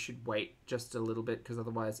card, you should wait just a little bit, because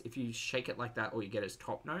otherwise, if you shake it like that, all you get is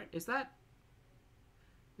top note? Is that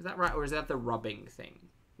right, or is that the rubbing thing?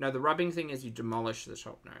 No, the rubbing thing is you demolish the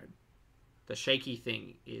top note. The shaky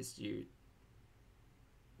thing is you,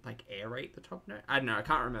 like, aerate the top note? I don't know, I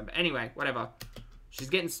can't remember. Anyway, whatever. She's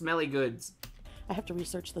getting smelly goods. I have to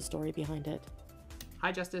research the story behind it.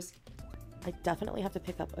 Hi, Justice. I definitely have to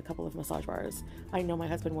pick up a couple of massage bars. I know my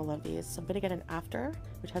husband will love these. So I'm going to get an After,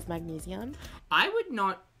 which has magnesium. I would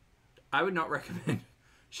not recommend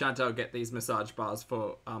Chantal get these massage bars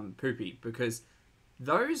for Poopy, because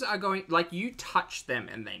those are going, like, you touch them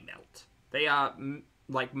and they melt. They are,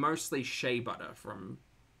 like, mostly shea butter from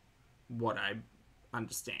what I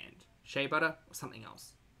understand. Shea butter or something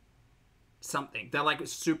else. Something. They're, like,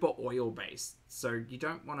 super oil-based, so you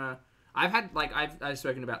don't want to... I've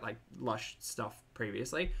spoken about, like, Lush stuff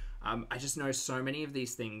previously. I just know so many of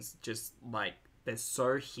these things just, like, they're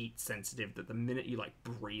so heat sensitive that the minute you like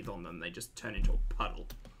breathe on them, they just turn into a puddle.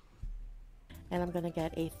 And I'm gonna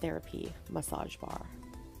get a therapy massage bar.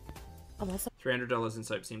 I'm also $300 in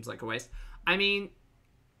soap seems like a waste. I mean,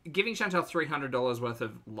 giving Chantal $300 worth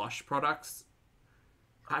of Lush products,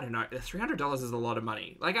 I don't know. $300 is a lot of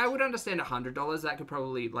money. Like, I would understand $100. That could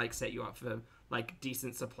probably, like, set you up for, like,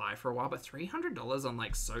 decent supply for a while. But $300 on,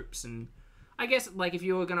 like, soaps and... I guess, like, if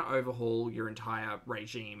you were going to overhaul your entire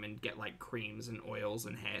regime and get, like, creams and oils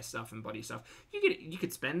and hair stuff and body stuff, you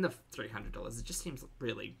could spend the $300. It just seems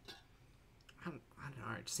really... I don't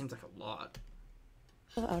know. It just seems like a lot.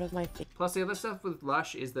 out of my face. Plus, the other stuff with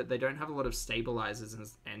Lush is that they don't have a lot of stabilizers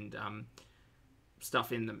and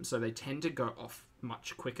stuff in them, so they tend to go off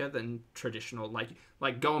much quicker than traditional.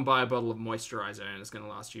 Like go and buy a bottle of moisturizer and it's going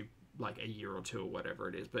to last you like a year or two or whatever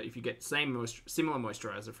it is. But if you get similar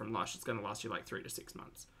moisturizer from Lush, it's going to last you like 3 to 6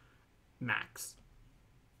 months max.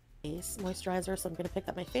 Moisturizer, so I'm going to pick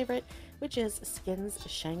up my favorite, which is Skin's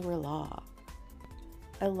Shangri-La.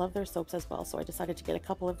 I love their soaps as well, so I decided to get a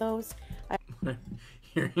couple of those.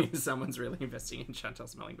 Hearing someone's really investing in Chantal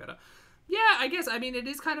smelling better. Yeah, I guess, I mean, it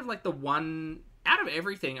is kind of like the one, out of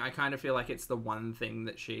everything, I kind of feel like it's the one thing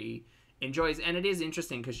that she enjoys. And it is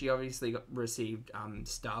interesting because she obviously received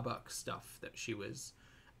Starbucks stuff that she was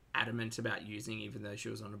adamant about using, even though she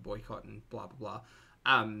was on a boycott and blah, blah,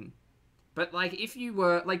 blah. But, like, if you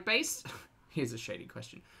were, like, based... Here's a shady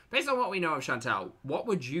question. Based on what we know of Chantal, what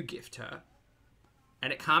would you gift her?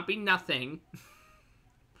 And it can't be nothing.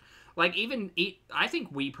 Like, I think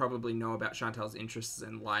we probably know about Chantal's interests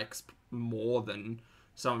and likes more than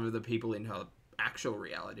some of the people in her actual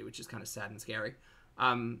reality, which is kind of sad and scary.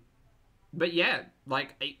 But yeah,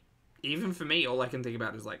 like, even for me, all I can think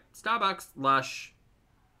about is, like, Starbucks, Lush,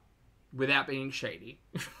 without being shady.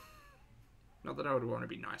 Not that I would want to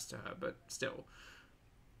be nice to her, but still.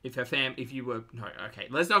 If you were... No, okay,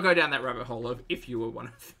 let's not go down that rabbit hole of if you were one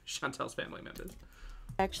of Chantal's family members.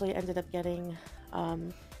 I actually ended up getting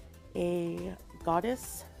a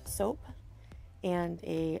goddess soap and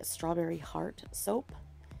a strawberry heart soap.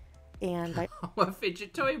 And I a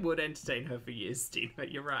fidget toy would entertain her for years, Stina.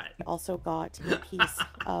 You're right. also got a piece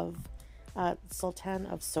of Sultan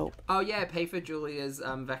of soap. Oh yeah, pay for Julia's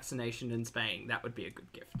vaccination in Spain. That would be a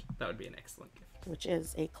good gift. That would be an excellent gift. Which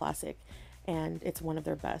is a classic, and it's one of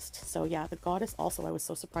their best. So yeah, the goddess also, I was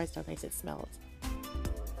so surprised how nice it smelled.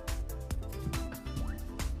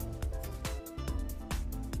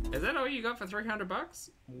 Is that all you got for $300?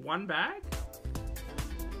 One bag?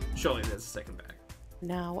 Surely there's a second bag.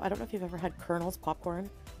 Now, I don't know if you've ever had Colonel's popcorn,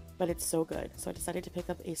 but it's so good. So I decided to pick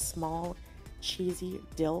up a small cheesy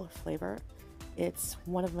dill flavor. It's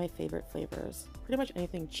one of my favorite flavors. Pretty much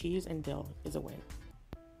anything cheese and dill is a win.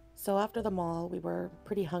 So after the mall, we were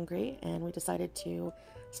pretty hungry and we decided to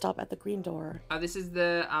stop at the Green Door. This is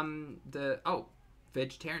the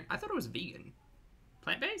vegetarian. I thought it was vegan.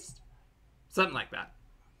 Plant-based? Something like that.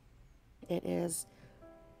 It is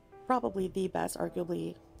probably the best,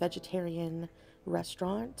 arguably, vegetarian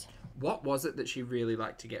restaurant. What was it that she really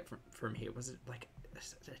liked to get from here? Was it like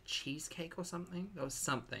a cheesecake or something? There was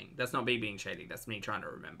something. That's not me being shady. That's me trying to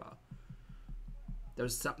remember. There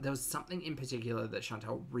was something in particular that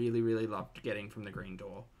Chantal really, really loved getting from the Green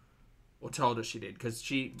Door. Or told us she did, because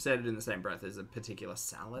she said it in the same breath as a particular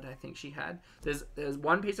salad I think she had. There's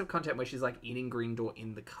one piece of content where she's like eating Green Door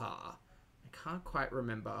in the car. I can't quite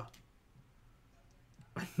remember.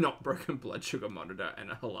 A not broken blood sugar monitor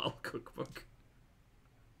and a halal cookbook.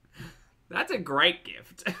 That's a great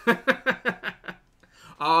gift.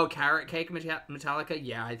 Oh, carrot cake Metallica?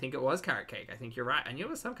 Yeah, I think it was carrot cake. I think you're right. I knew it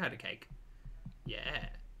was some kind of cake. Yeah.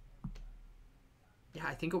 Yeah,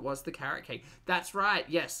 I think it was the carrot cake. That's right,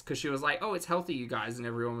 yes. Because she was like, oh, it's healthy, you guys. And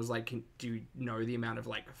everyone was like, do you know the amount of,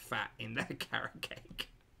 like, fat in that carrot cake?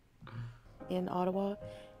 In Ottawa,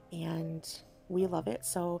 and we love it.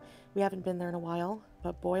 So we haven't been there in a while.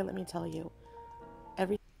 But boy, let me tell you,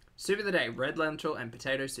 Soup of the day, red lentil and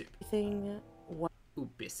potato soup. everything Ooh,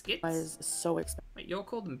 biscuits? was so Wait, you all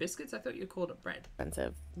called them biscuits? I thought you called it bread.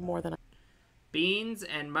 expensive, more than Beans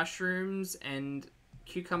and mushrooms and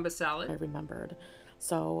cucumber I salad. remembered.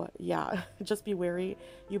 So yeah, just be wary.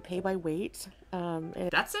 You pay by weight. And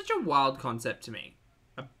That's such a wild concept to me.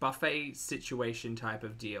 A buffet situation type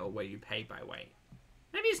of deal where you pay by weight.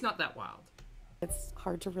 Maybe it's not that wild. it's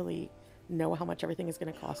hard to really know how much everything is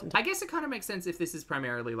going to cost until I guess it kind of makes sense if this is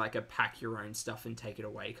primarily like a pack your own stuff and take it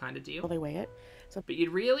away kind of deal. they weigh it. So But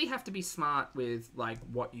you'd really have to be smart with like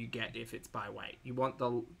what you get if it's by weight. You want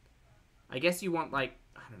I guess you want like,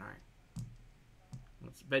 I don't know. Well,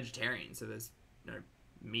 it's vegetarian, so there's no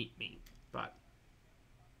meat, but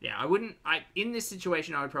Yeah, I wouldn't... in this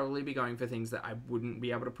situation, I would probably be going for things that I wouldn't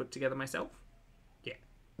be able to put together myself. Yeah.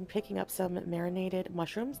 I'm picking up some marinated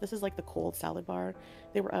mushrooms. This is like the cold salad bar.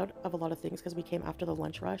 They were out of a lot of things because we came after the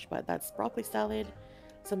lunch rush, but that's broccoli salad,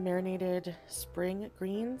 some marinated spring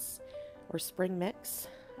greens or spring mix.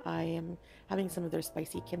 I am having some of their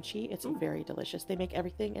spicy kimchi. It's very delicious. They make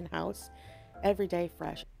everything in-house, every day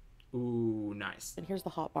fresh. Ooh, nice. And here's the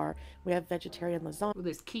hot bar. We have vegetarian lasagna. Oh,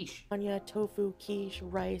 there's quiche. Tofu, quiche,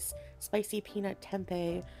 rice, spicy peanut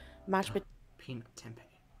tempeh, mashed Peanut tempeh.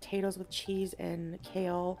 potatoes with cheese and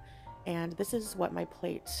kale. And this is what my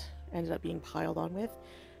plate ended up being piled on with.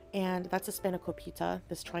 And that's a spanakopita,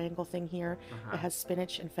 this triangle thing here. It has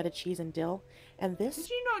spinach and feta cheese and dill. And this... Did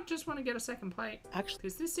you not just want to get a second plate? Actually...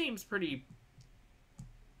 Because this seems pretty...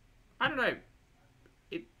 I don't know.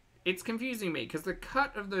 It's confusing me, because the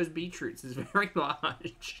cut of those beetroots is very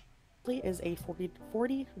large. Is a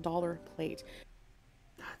 $40 plate.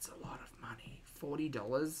 That's a lot of money.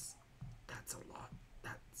 $40? That's a lot.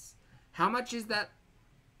 That's... How much is that...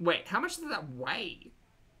 Wait, how much does that weigh?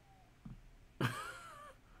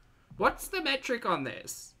 What's the metric on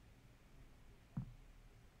this?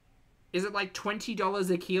 Is it like $20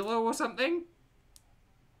 a kilo or something?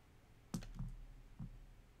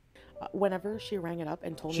 Whenever she rang it up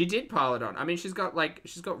and told me... She did pile it on. I mean, she's got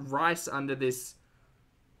rice under this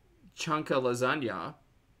chunk of lasagna.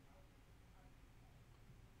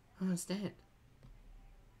 I understand.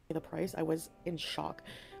 The price, I was in shock.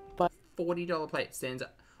 But $40 plate. Sansa...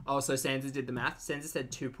 Oh, so Sansa did the math. Sansa said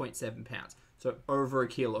 2.7 pounds. So over a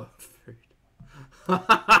kilo of food.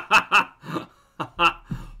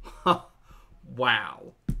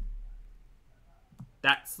 Wow.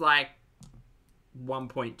 That's like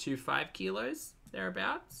 1.25 kilos,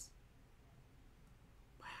 thereabouts.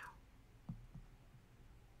 Wow.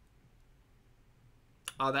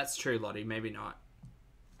 Oh, that's true, Lottie. Maybe not.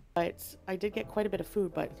 But I did get quite a bit of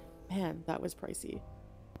food, but man, that was pricey.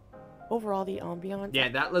 Overall, the ambiance... Yeah,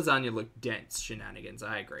 that lasagna looked dense. Shenanigans,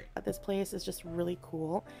 I agree. At this place is just really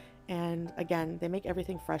cool. And again, they make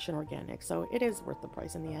everything fresh and organic, so it is worth the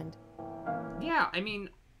price in the end. Yeah, I mean,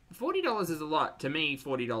 $40 is a lot. To me,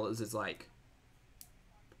 $40 is like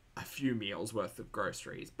a few meals worth of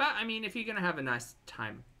groceries. But, I mean, if you're going to have a nice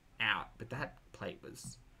time out, but that plate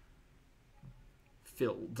was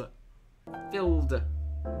filled.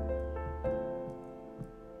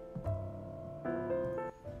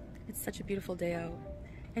 It's such a beautiful day out.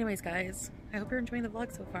 Anyways, guys, I hope you're enjoying the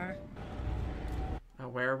vlog so far. Oh,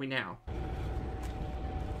 where are we now?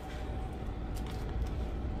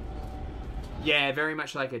 Yeah, very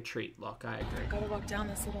much like a treat, Locke, I agree. Gotta walk down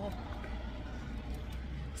this little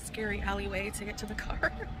scary alleyway to get to the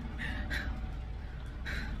car.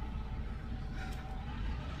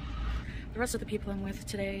 The rest of the people I'm with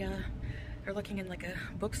today are looking in like a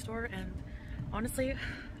bookstore, and honestly,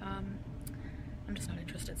 I'm just not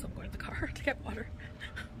interested, so I'm going to the car to get water.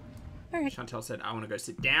 Alright. Chantel said, I want to go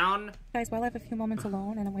sit down. Guys, while I have a few moments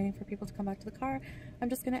alone and I'm waiting for people to come back to the car, I'm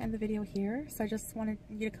just going to end the video here. So I just wanted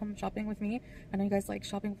you to come shopping with me. I know you guys like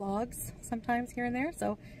shopping vlogs sometimes here and there.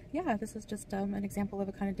 So yeah, this is just an example of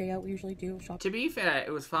a kind of day out we usually do shopping. To be fair,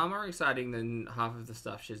 it was far more exciting than half of the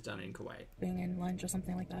stuff she's done in Kuwait. And lunch or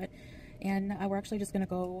something like that. And we're actually just going to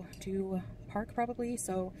go to park probably.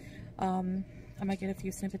 So I might get a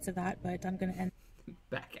few snippets of that, but I'm going to end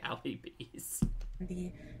back alley bees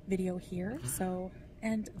the video here. So,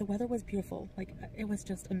 and the weather was beautiful. Like, it was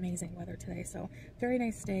just amazing weather today. So very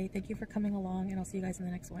nice day. Thank you for coming along, and I'll see you guys in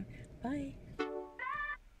the next one. Bye.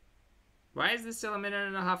 Why is this still a minute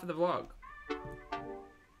and a half of the vlog?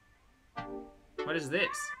 What is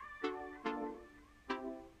this?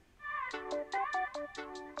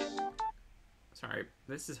 Sorry,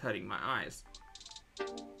 this is hurting my eyes.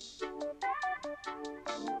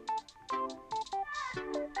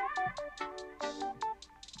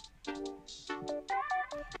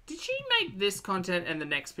 Did she make this content and the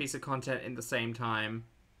next piece of content in the same time?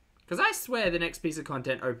 Because I swear the next piece of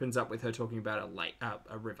content opens up with her talking about a lake,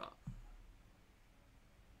 a river.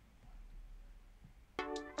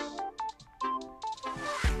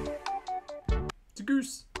 It's a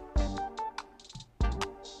goose.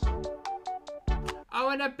 Oh,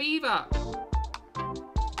 and a beaver. Is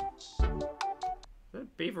that a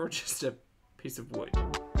beaver or just a piece of wood?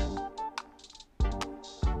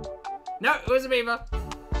 No, it was a beaver.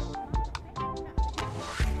 Oh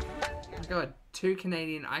my god, two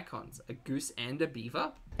Canadian icons. A goose and a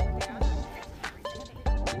beaver? I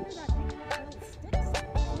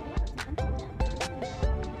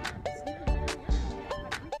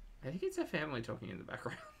think it's her family talking in the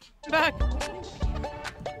background. Back.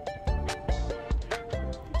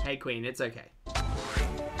 Hey Queen, it's okay.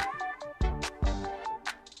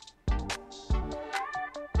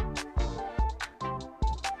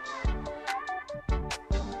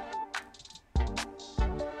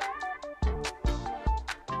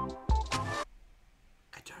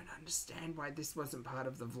 why this wasn't part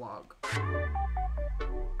of the vlog.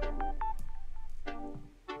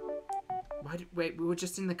 Wait, we were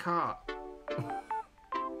just in the car.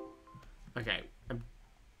 Okay, I'm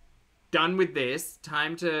done with this.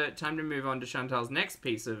 Time to move on to Chantal's next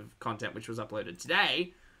piece of content, which was uploaded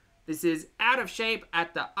today. This is Out of Shape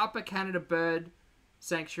at the Upper Canada Bird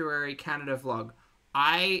Sanctuary Canada vlog.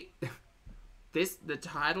 The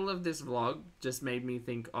title of this vlog just made me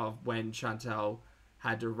think of when Chantal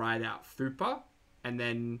had to write out FUPA and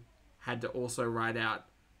then had to also write out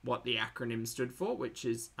what the acronym stood for, which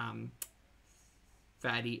is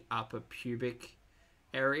fatty upper pubic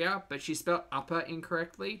area, but she spelled upper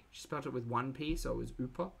incorrectly. She spelled it with one P, so it was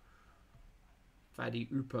UPA. Fatty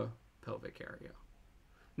upper pelvic area.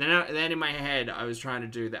 Then in my head, I was trying to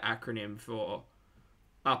do the acronym for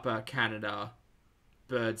Upper Canada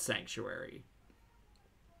Bird Sanctuary.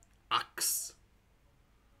 UX.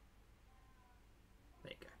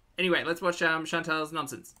 There you go. Anyway, let's watch Chantal's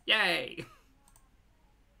nonsense. Yay!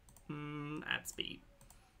 At speed.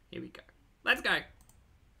 Here we go. Let's go.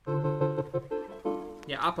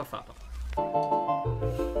 Yeah, upper fupper.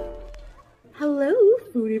 Hello,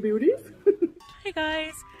 Foodie Beauties. Hey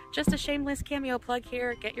guys, just a shameless cameo plug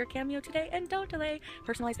here. Get your cameo today and don't delay.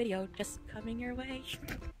 Personalized video just coming your way.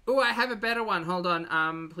 Oh, I have a better one. Hold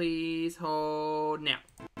on. Please hold now.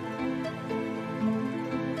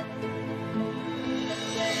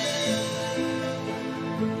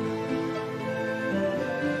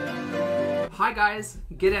 Hi guys,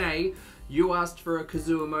 g'day. You asked for a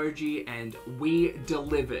kazoo emoji and we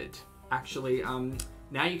delivered. Actually,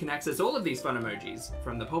 now you can access all of these fun emojis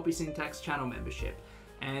from the Pulpy Syntax channel membership.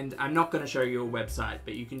 And I'm not going to show you a website,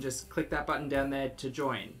 but you can just click that button down there to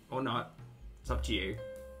join. Or not. It's up to you.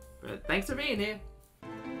 But thanks for being here.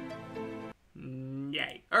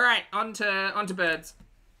 Yay. Alright, on to birds.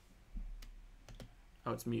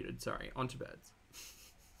 Oh, it's muted, sorry. On to birds.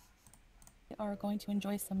 We are going to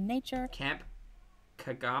enjoy some nature. Camp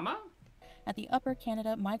Kagama? At the Upper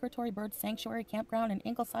Canada Migratory Bird Sanctuary Campground in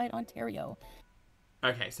Ingleside, Ontario.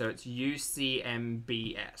 Okay, so it's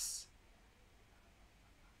UCMBS.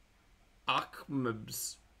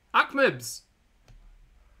 Ukmubs. Ukmubs!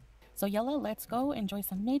 So Yella, let's go enjoy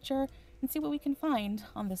some nature and see what we can find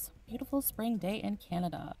on this beautiful spring day in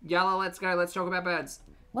Canada. Yalla, let's go. Let's talk about birds.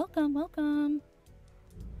 Welcome, welcome.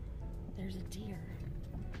 There's a deer.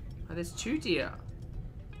 Oh, there's two deer.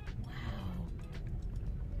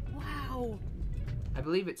 Wow. I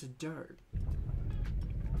believe it's a doe.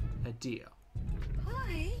 A deer.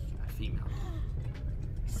 Hi. A female.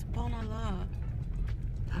 Subhanallah.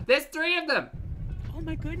 There's three of them! Oh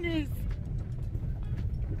my goodness.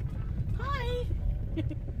 Hi.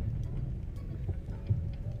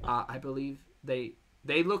 I believe they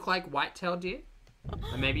look like white-tailed deer.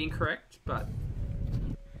 I may be incorrect, but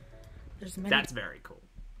There's many that's very cool.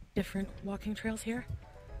 different walking trails here.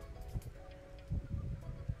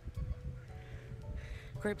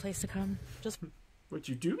 Great place to come just What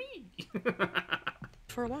you do me?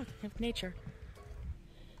 for a walk of nature.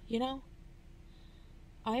 You know,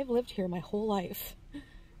 I've lived here my whole life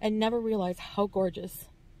and never realized how gorgeous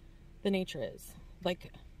the nature is.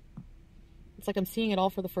 Like, it's like I'm seeing it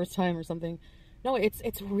all for the first time or something. No,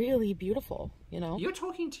 it's really beautiful, you know? You're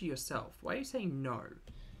talking to yourself. Why are you saying no?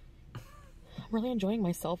 I'm really enjoying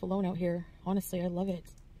myself alone out here. Honestly, I love it.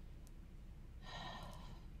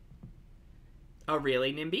 Oh,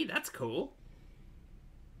 really, Nimby? That's cool.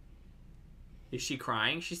 Is she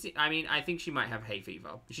crying? I mean, I think she might have hay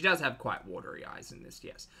fever. She does have quite watery eyes in this,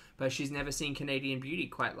 yes. But she's never seen Canadian beauty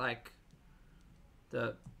quite like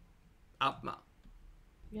the Upma.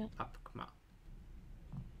 Yeah. Upma.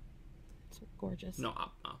 It's gorgeous.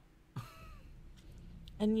 Not Upma.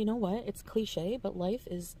 And you know what? It's cliche, but life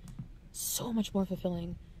is so much more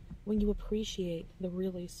fulfilling when you appreciate the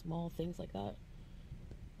really small things like that.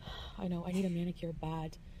 I know, I need a manicure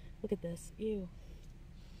bad. Look at this. Ew.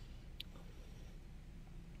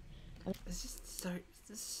 There's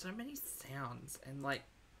so many sounds, and like,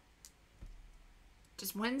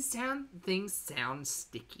 just when things sound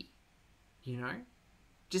sticky, you know?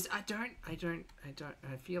 Just, I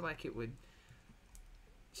feel like it would,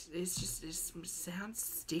 it sounds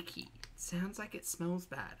sticky. It sounds like it smells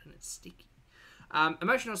bad and it's sticky.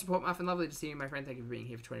 Emotional support muffin, lovely to see you, my friend. Thank you for being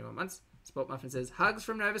here for 21 months. Support muffin says, hugs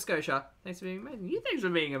from Nova Scotia. Thanks for being amazing. Thanks for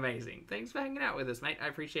being amazing. Thanks for hanging out with us, mate. I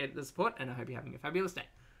appreciate the support, and I hope you're having a fabulous day.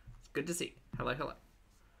 It's good to see you. Hello, hello.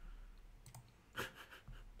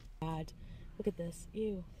 Bad. Look at this.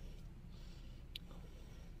 Ew.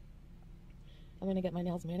 I'm gonna get my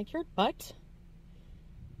nails manicured, but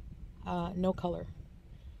no color.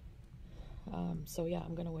 So yeah,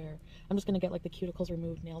 I'm just gonna get like the cuticles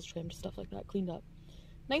removed, nails trimmed, stuff like that, cleaned up.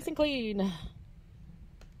 Nice and clean.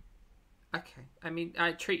 Okay. I mean,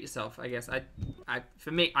 treat yourself, I guess.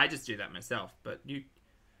 For me, I just do that myself, but you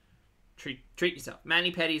treat yourself.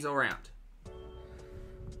 Mani-pedis all around.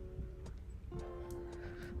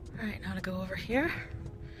 Alright, now to go over here.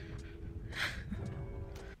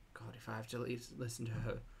 God, if I have to listen to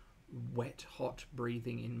her wet, hot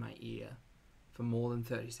breathing in my ear for more than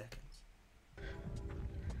 30 seconds.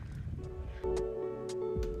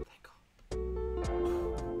 Thank God.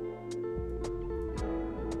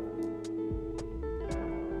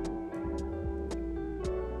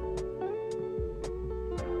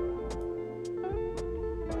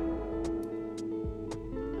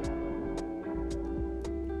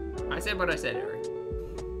 I said what I said, Eric.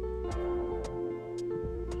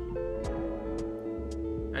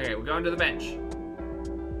 Okay, we're going to the bench.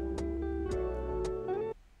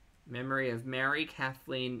 Memory of Mary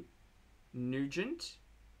Kathleen Nugent.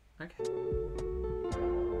 Okay.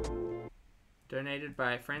 Donated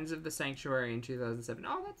by Friends of the Sanctuary in 2007.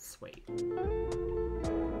 Oh, that's sweet.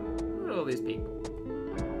 Look at all these people.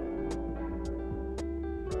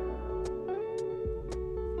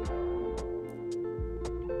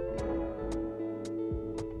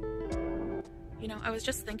 You know, I was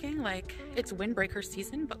just thinking, like, it's windbreaker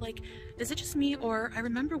season, but like, is it just me, or I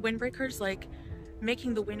remember windbreakers like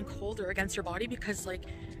making the wind colder against your body because like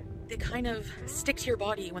they kind of stick to your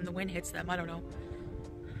body when the wind hits them. I don't know.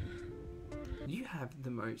 You have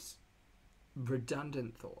the most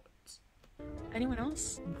redundant thoughts. Anyone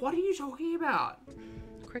else? What are you talking about?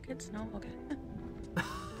 Crickets? No? Okay.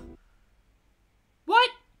 What?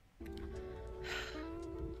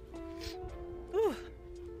 Ooh.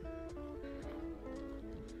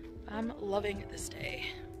 I'm loving this day.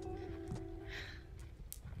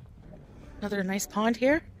 Another nice pond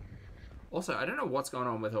here. Also, I don't know what's going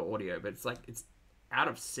on with her audio, but it's like it's out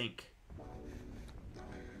of sync.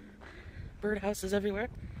 Birdhouses everywhere.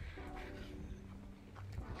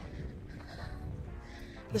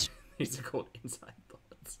 This These are called inside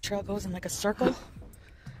thoughts. trail goes in like a circle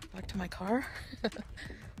back to my car.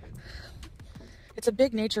 It's a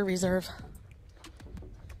big nature reserve.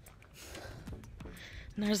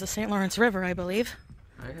 And there's the St. Lawrence River, I believe.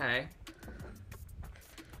 Okay.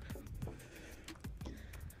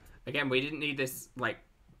 Again, we didn't need this like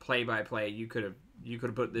play by play. You could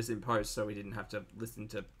have put this in post so we didn't have to listen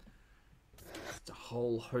to a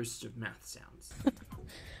whole host of mouth sounds.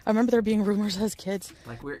 I remember there being rumors as kids.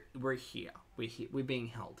 Like we're here. We're being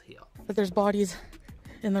held here. That there's bodies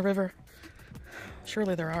in the river.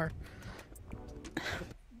 Surely there are.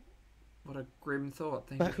 What a grim thought.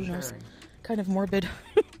 Thank But you for who knows? sharing. Kind of morbid.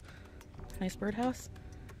 Nice birdhouse.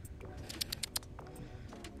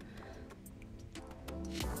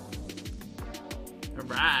 All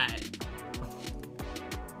right.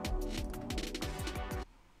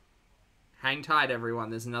 Hang tight, everyone.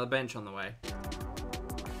 There's another bench on the way. I'm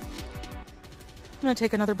gonna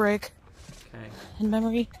take another break Okay. in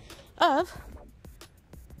memory of.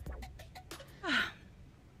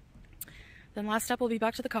 Then last step will be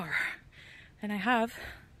back to the car. And I have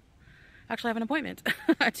an appointment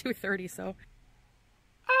at 2:30, so.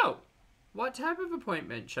 Oh, what type of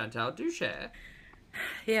appointment, Chantal? Do share.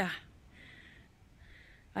 Yeah.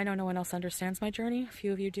 I know no one else understands my journey. A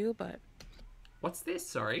few of you do, but. What's this?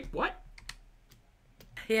 Sorry. What?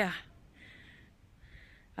 Yeah.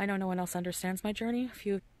 I know no one else understands my journey. A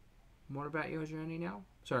few of What about your journey now?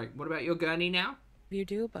 Sorry, what about your gurney now? you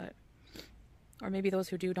do, but. Or maybe those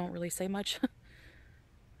who do don't really say much.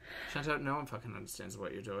 Chantal, no one fucking understands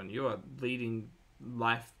what you're doing. You are leading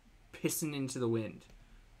life pissing into the wind.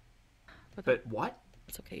 But what?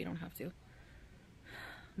 It's okay, you don't have to.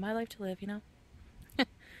 My life to live, you know?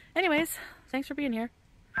 Anyways, thanks for being here.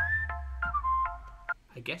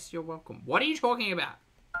 I guess you're welcome. What are you talking about?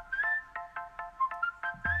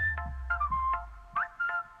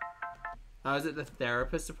 Oh, is it the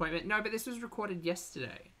therapist appointment? No, but this was recorded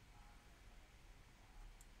yesterday.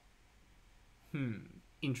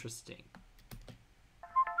 Interesting.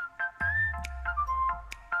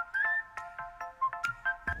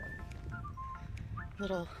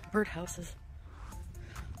 Little birdhouses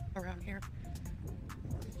around here.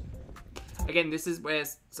 Again, this is where...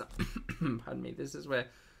 pardon me. This is where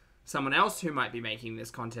someone else who might be making this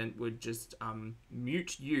content would just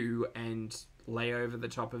mute you and lay over the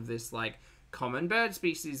top of this, like, common bird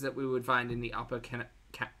species that we would find in the upper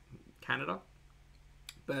Canada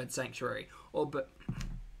bird sanctuary. Or...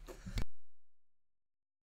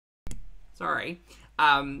 Sorry.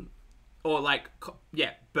 Or like,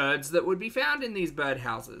 yeah, birds that would be found in these bird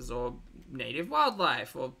houses, or native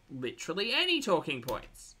wildlife, or literally any talking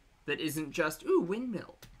points that isn't just, ooh,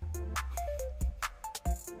 windmill.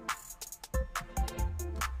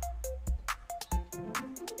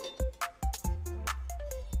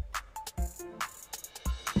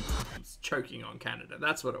 Choking on Canada.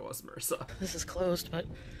 That's what it was, Marissa. This is closed, but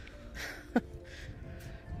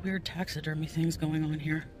weird taxidermy things going on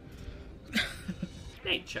here.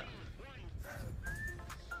 Nature.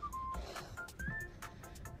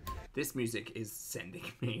 This music is sending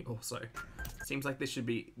me also. Seems like this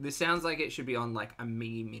sounds like it should be on like a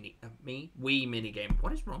Wii mini game.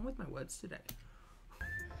 What is wrong with my words today?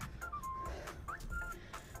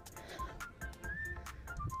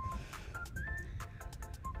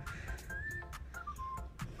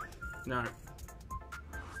 No.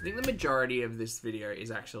 I think the majority of this video is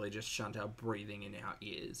actually just Chantal breathing in our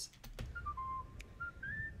ears.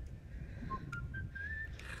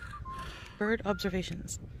 Bird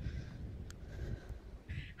observations.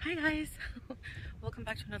 Hi guys! Welcome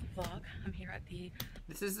back to another vlog. I'm here at the...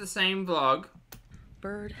 This is the same vlog.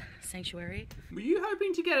 Bird sanctuary. Were you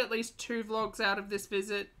hoping to get at least 2 vlogs out of this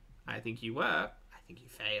visit? I think you were. I think you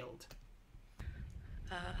failed.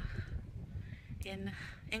 In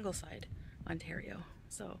Ingleside, Ontario.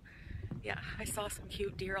 So, yeah, I saw some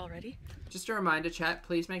cute deer already. Just a reminder, chat,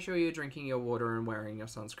 please make sure you're drinking your water and wearing your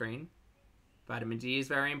sunscreen. Vitamin D is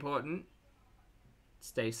very important.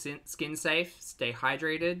 Stay skin safe, stay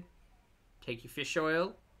hydrated, take your fish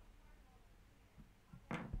oil.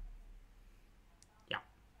 Yeah.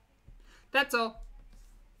 That's all.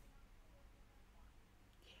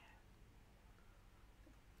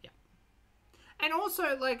 Yeah. And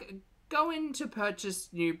also, like, go in to purchase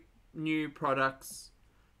new products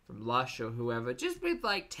from LUSH or whoever, just with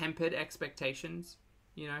like tempered expectations,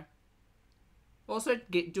 you know. Also,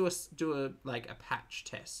 do a like a patch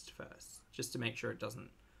test first, just to make sure it doesn't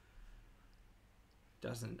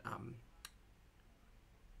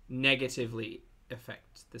negatively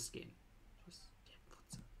affect the skin. Just,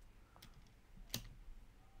 yeah,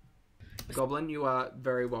 Goblin, you are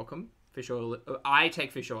very welcome. Fish oil. I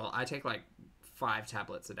take fish oil. I take like 5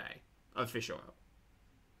 tablets a day of fish oil.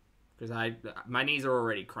 Because my knees are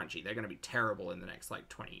already crunchy. They're going to be terrible in the next, like,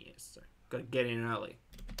 20 years. So, got to get in early.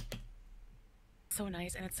 So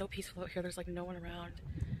nice, and it's so peaceful out here. There's, like, no one around.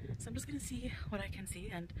 So I'm just going to see what I can see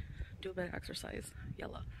and do a bit of exercise.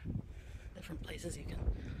 Yellow. Different places you can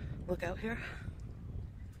look out here.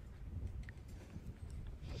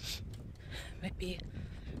 Might be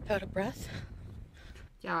out of breath.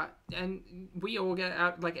 Yeah, and we all get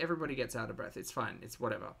out, like, everybody gets out of breath. It's fine. It's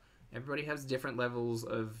whatever. Everybody has different levels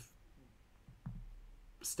of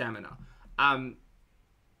stamina. But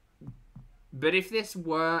if this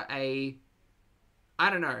were I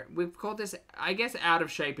don't know, we've called this, I guess out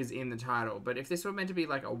of shape is in the title, but if this were meant to be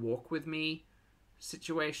like a walk with me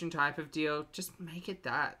situation type of deal, just make it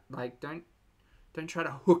that. Like, don't try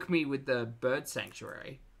to hook me with the bird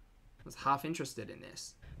sanctuary. I was half interested in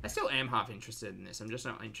this. I still am half interested in this. I'm just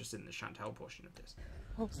not interested in the Chantal portion of this.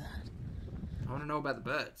 What was that? I want to know about the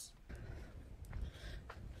birds.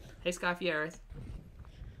 Hey, Scarfy Aerith.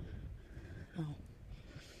 Oh.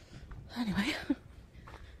 Anyway.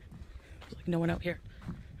 There's like no one out here.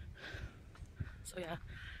 So yeah,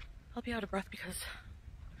 I'll be out of breath because,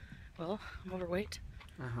 well, I'm overweight.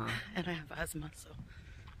 Uh-huh. And I have asthma, so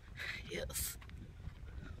yes.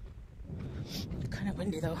 Kind of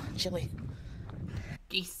windy though, chilly.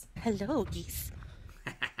 Geese. Hello, geese.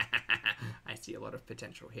 I see a lot of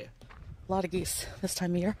potential here. A lot of geese this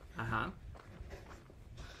time of year. Uh-huh.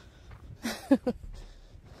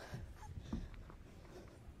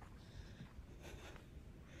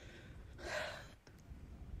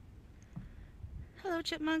 Hello,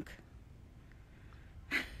 chipmunk.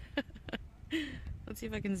 Let's see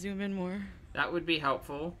if I can zoom in more. That would be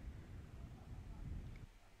helpful.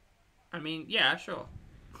 I mean, yeah, sure.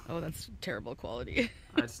 Oh, that's terrible quality.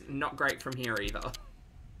 It's not great from here either.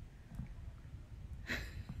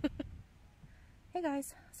 Hey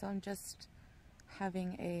guys, so I'm just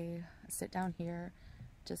having a sit down here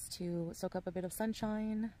just to soak up a bit of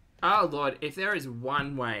sunshine. Oh Lord, if there is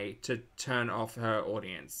one way to turn off her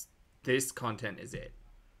audience, this content is it.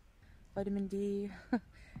 Vitamin D,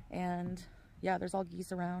 and yeah, there's all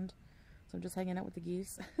geese around, so I'm just hanging out with the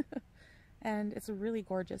geese. And it's really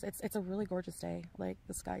gorgeous. It's a really gorgeous day. Like,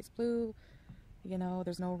 the sky's blue, you know,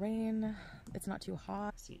 there's no rain, it's not too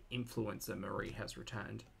hot. See, influencer Marie has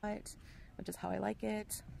returned. Which is how I like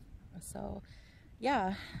it. So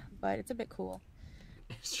yeah, but it's a bit cool.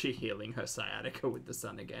 Is she healing her sciatica with the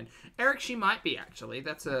sun again? Eric, she might be, actually.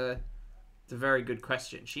 It's a very good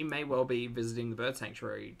question. She may well be visiting the bird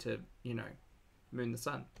sanctuary to, you know, moon the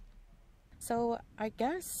sun. So I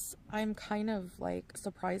guess I'm kind of like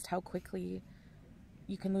surprised how quickly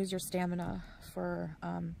you can lose your stamina for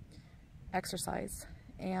exercise.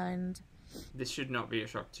 And this should not be a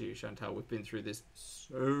shock to you, Chantal. We've been through this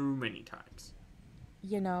so many times.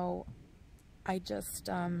 You know, I just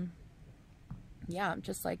yeah, I'm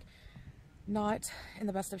just like not in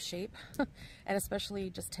the best of shape. And especially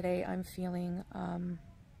just today I'm feeling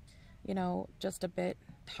you know, just a bit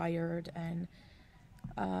tired and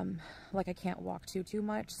like I can't walk too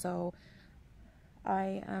much. So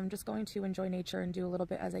I am just going to enjoy nature and do a little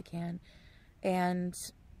bit as I can, and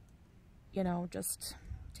you know, just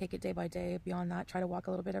take it day by day. Beyond that, try to walk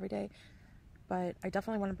a little bit every day. But I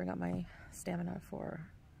definitely want to bring up my stamina for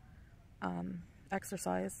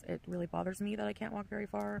exercise. It really bothers me that I can't walk very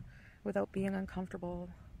far without being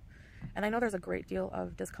uncomfortable. And I know there's a great deal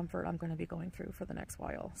of discomfort I'm going to be going through for the next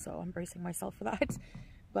while, so I'm bracing myself for that.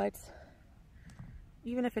 But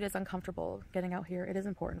even if it is uncomfortable getting out here, it is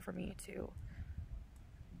important for me to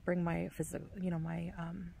bring my physical, you know, my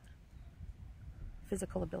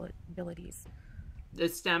physical abilities. The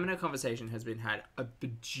stamina conversation has been had a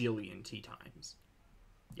bajillion times.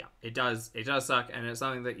 Yeah, it does suck, and it's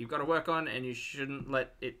something that you've got to work on, and you shouldn't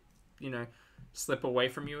let it, you know, slip away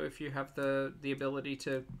from you if you have the ability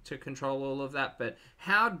to control all of that. But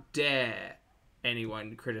how dare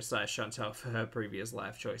anyone criticize Chantal for her previous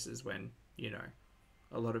life choices when, you know,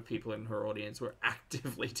 a lot of people in her audience were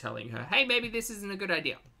actively telling her, hey, maybe this isn't a good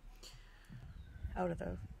idea. Out of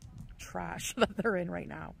the trash that they're in right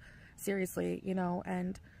now. Seriously, you know,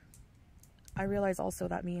 and I realize also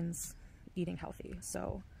that means eating healthy,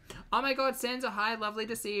 so. Oh my god, Sansa, hi, lovely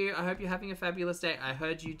to see you. I hope you're having a fabulous day. I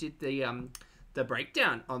heard you did the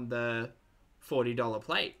breakdown on the $40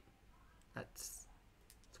 plate. It's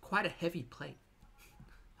quite a heavy plate.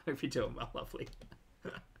 Hope you're doing well, lovely.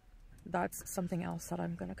 That's something else that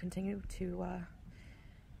I'm going to continue to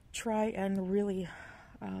try and really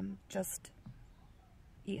just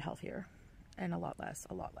eat healthier and a lot less.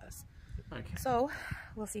 Okay. So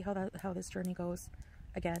we'll see how this journey goes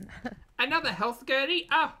again. Another health Gertie?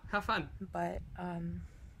 Oh, how fun. But hi.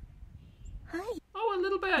 Oh, a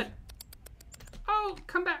little bird. Oh,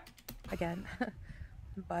 come back. Again.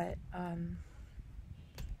 But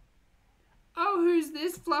oh, who's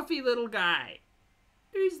this fluffy little guy?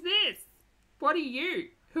 Who's this? What are you?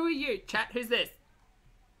 Who are you? Chat, who's this?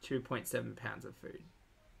 2.7 pounds of food.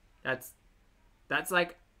 That's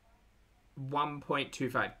like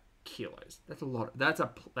 1.25 kilos. That's a lot. That's a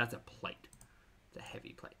plate. It's a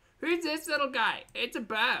heavy plate. Who's this little guy? It's a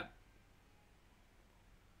bird.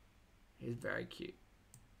 He's very cute.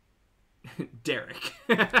 Derek.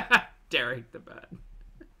 Derek the bird.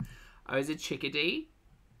 Oh, is it chickadee?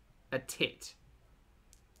 A tit.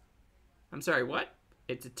 I'm sorry, what?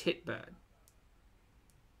 It's a tit bird.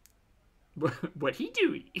 What he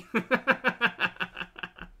doing?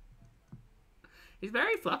 He's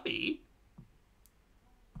very fluffy.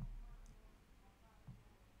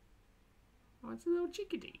 Oh, it's a little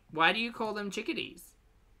chickadee. Why do you call them chickadees?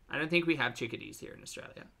 I don't think we have chickadees here in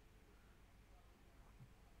Australia.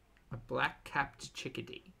 A black-capped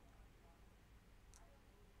chickadee.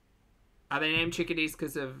 Are they named chickadees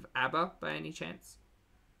because of ABBA by any chance?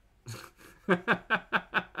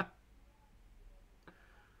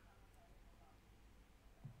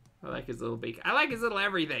 I like his little beak. I like his little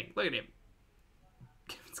everything. Look at him.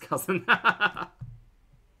 His cousin.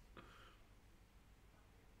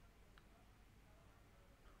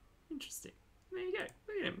 Interesting. There you go.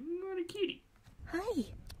 Look at him. What a cutie. hi.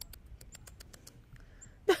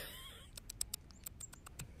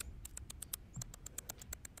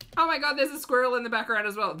 Oh my god, there's a squirrel in the background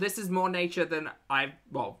as well. This is more nature than I've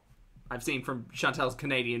seen from Chantal's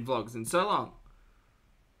Canadian vlogs in so long.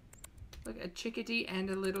 Look, a chickadee and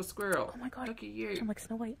a little squirrel. Oh my god. Look at you. I'm like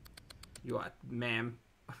Snow White. You are, ma'am.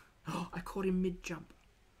 Oh, I caught him mid-jump.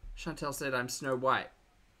 Chantal said I'm Snow White.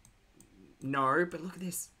 No, but look at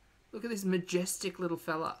this. Look at this majestic little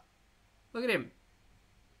fella. Look at him.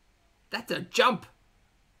 That's a jump.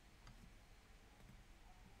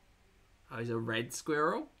 Oh, he's a red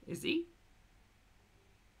squirrel, is he?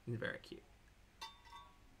 He's very cute.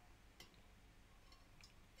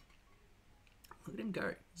 Look at him go.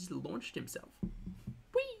 He just launched himself.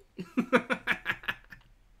 Whee!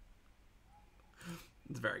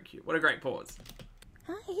 It's very cute. What a great pause.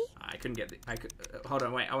 Hi. I couldn't get the... hold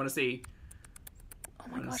on, wait. I want to see... Oh my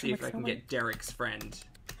I want to gosh, see if I can get Derek's friend.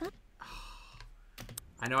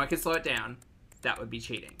 I know I can slow it down. That would be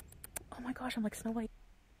cheating. Oh my gosh, I'm like Snow White.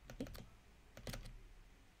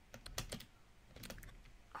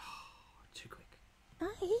 Too quick.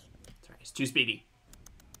 Hi. Sorry, it's too speedy.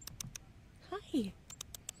 Hi.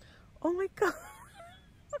 Oh my god.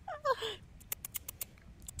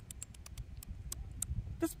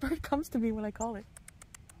 This bird comes to me when I call it.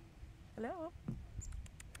 Hello?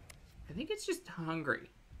 I think it's just hungry.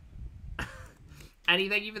 Annie,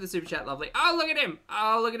 thank you for the super chat, lovely. Oh, look at him.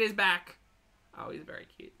 Oh, look at his back. Oh, he's very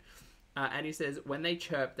cute. Annie says, when they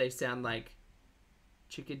chirp, they sound like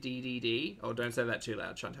chicka-dee-dee-dee. Oh, don't say that too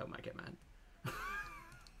loud. Chantel might get mad.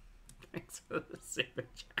 Thanks for the super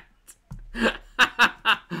chat.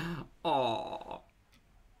 Aww.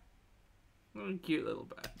 What a cute little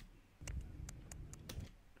bird.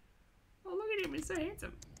 Oh, look at him. He's so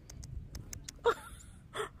handsome.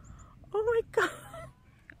 Oh my god.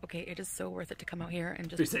 Okay, it is so worth it to come out here and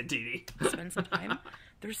just Who said Dee Dee? spend some time.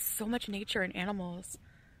 There's so much nature and animals.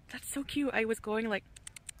 That's so cute. I was going like,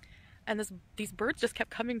 and these birds just kept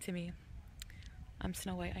coming to me. I'm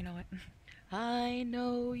Snow White, I know it. I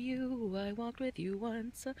know you, I walked with you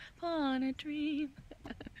once upon a dream. Oh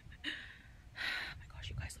my gosh,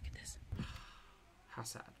 you guys, look at this. How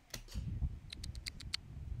sad.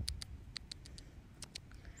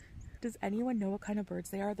 Does anyone know what kind of birds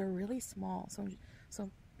they are? They're really small. So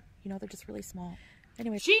you know, they're just really small.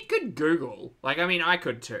 Anyway. She could Google. Like, I mean, I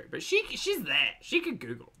could too. But she's there. She could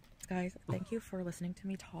Google. Guys, thank you for listening to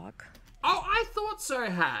me talk. Oh, I thought so,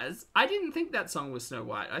 Has. I didn't think that song was Snow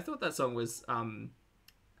White. I thought that song was,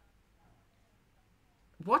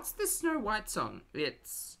 what's the Snow White song?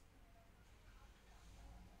 It's...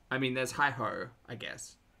 I mean, there's Hi Ho, I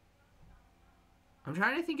guess. I'm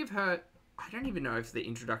trying to think of her... I don't even know if the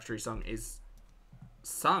introductory song is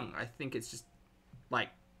sung. I think it's just, like,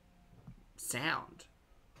 sound.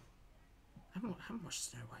 I haven't watched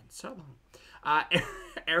Snow White in so long.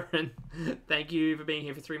 Erin, thank you for being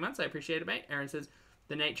here for 3 months. I appreciate it, mate. Erin says,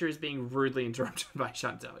 the nature is being rudely interrupted by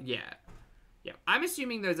Chantel. Yeah. Yeah. I'm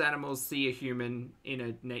assuming those animals see a human in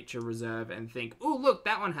a nature reserve and think, oh, look,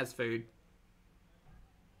 that one has food.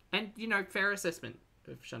 And, you know, fair assessment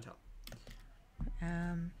of Chantel.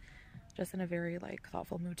 Just in a very, like,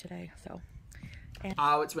 thoughtful mood today, so. And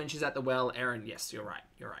oh, it's when she's at the well. Erin, yes, you're right.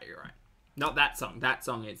 You're right. You're right. Not that song. That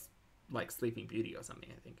song is like Sleeping Beauty or something,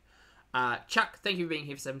 I think. Chuck, thank you for being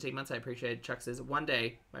here for 17 months. I appreciate it. Chuck says, one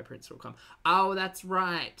day my prince will come. Oh, that's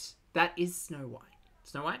right. That is Snow White.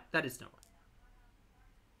 Snow White? That is Snow White.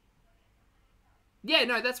 Yeah,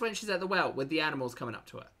 no, that's when she's at the well with the animals coming up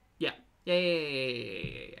to her. Yeah.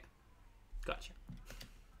 Yeah. Gotcha.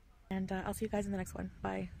 And I'll see you guys in the next one.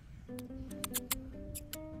 Bye.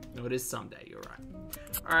 No, it is someday. You're right.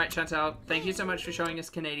 All right, Chantal. Thank you so much for showing us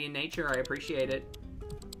Canadian nature. I appreciate it.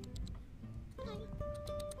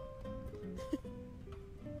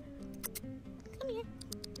 Come here.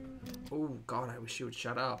 Oh, God, I wish you would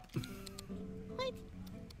shut up.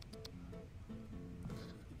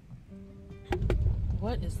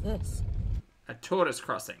 What is this? A tortoise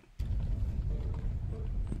crossing.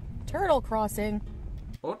 Turtle crossing.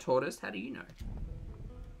 Or tortoise. How do you know?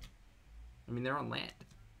 I mean, they're on land.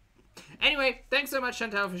 Anyway, thanks so much,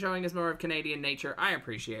 Chantal, for showing us more of Canadian nature. I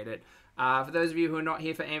appreciate it. For those of you who are not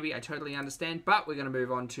here for Ambi, I totally understand, but we're going to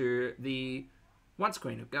move on to the once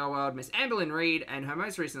Queen of Girl World, Miss Amberlynn Reid, and her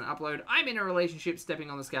most recent upload, I'm in a Relationship, Stepping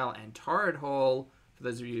on the Scale, and Torrid Hall. For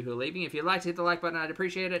those of you who are leaving, if you'd like to hit the like button, I'd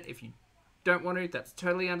appreciate it. If you don't want to, that's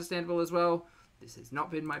totally understandable as well. This has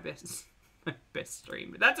not been my best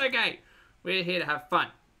stream, but that's okay. We're here to have fun,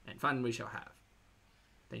 and fun we shall have.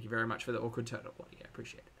 Thank you very much for the awkward turtle. Yeah, I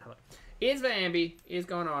appreciate it. Hello. Here's the Ambi. Here's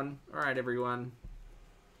going on. All right, everyone.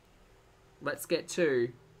 Let's get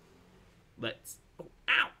to... Let's... Oh,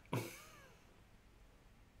 ow!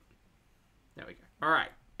 There we go. All right.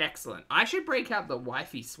 Excellent. I should break out the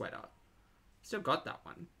wifey sweater. Still got that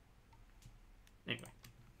one. Anyway.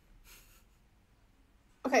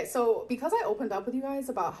 Okay, so because I opened up with you guys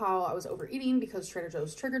about how I was overeating because Trader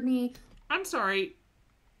Joe's triggered me. I'm sorry.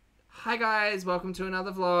 Hi guys, welcome to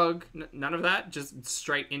another vlog. None of that, just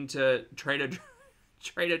straight into Trader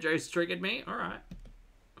Joe's triggered me. All right.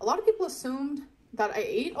 A lot of people assumed that I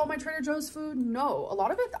ate all my Trader Joe's food. No, a lot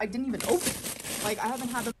of it I didn't even open. Like, I haven't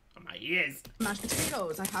had the my ears. Mashed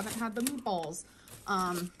potatoes. I haven't had the meatballs.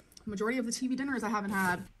 Majority of the TV dinners I haven't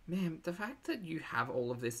had. Man, the fact that you have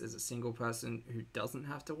all of this as a single person who doesn't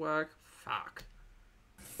have to work, fuck.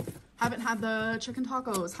 Haven't had the chicken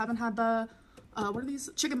tacos. Haven't had the what are these?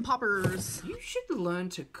 Chicken poppers. You should learn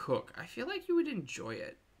to cook. I feel like you would enjoy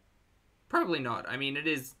it. Probably not. I mean, it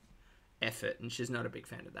is effort, and she's not a big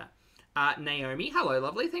fan of that. Naomi, hello,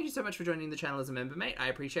 lovely. Thank you so much for joining the channel as a member, mate. I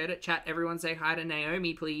appreciate it. Chat, everyone say hi to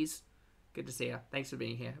Naomi, please. Good to see her. Thanks for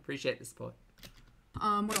being here. Appreciate the support.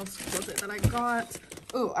 What else was it that I got?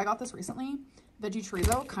 Oh, I got this recently. Veggie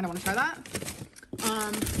chorizo. Kind of want to try that.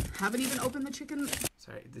 Haven't even opened the chicken.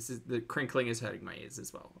 Sorry, the crinkling is hurting my ears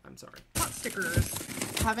as well. I'm sorry. Hot stickers.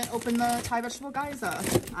 Haven't opened the Thai vegetable geyser.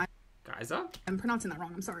 Geyser? I'm pronouncing that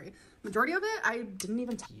wrong. I'm sorry. Majority of it, I didn't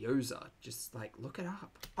even Gyoza. Just like look it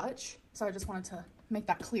up. touch. So I just wanted to make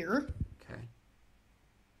that clear. Okay.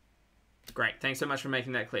 Great. Thanks so much for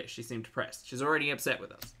making that clear. She seemed depressed. She's already upset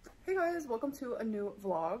with us. Hey guys, welcome to a new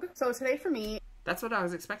vlog. So today for me That's what I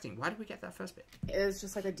was expecting. Why did we get that first bit? is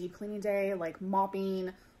just like a deep cleaning day, like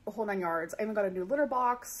mopping, the whole 9 yards. I even got a new litter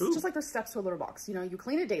box. Ooh. Just like there's steps to a litter box. You know, you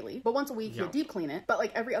clean it daily, but once a week you Yeah. deep clean it. But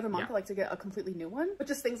like every other month Yeah. I like to get a completely new one. But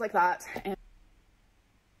just things like that. And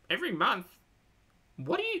Every month?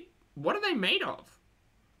 What are they made of?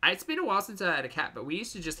 It's been a while since I had a cat, but we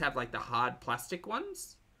used to just have like the hard plastic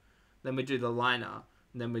ones. Then we'd do the liner,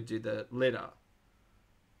 and then we'd do the litter.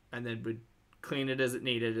 And then we'd clean it as it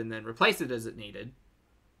needed, and then replace it as it needed.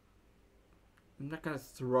 I'm not going to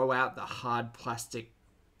throw out the hard plastic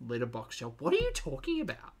litter box shelf. What are you talking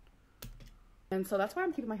about? And so that's why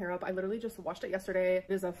I'm keeping my hair up. I literally just washed it yesterday. It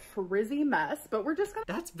is a frizzy mess, but we're just gonna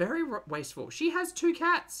That's very wasteful. She has 2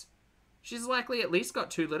 cats. She's likely at least got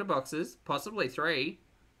 2 litter boxes, possibly 3.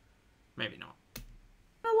 Maybe not.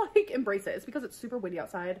 like embrace it. It's because it's super windy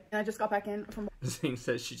outside, and I just got back in from Zing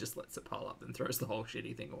says she just lets it pile up and throws the whole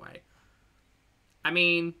shitty thing away. I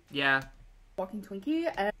mean, yeah. walking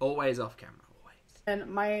Twinkie, Always off camera, always. and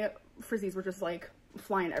my frizzies were just like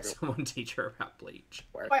flying everywhere. Someone teach her about bleach.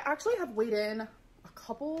 I actually have weighed in a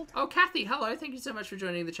couple. Oh, Kathy, hello. Thank you so much for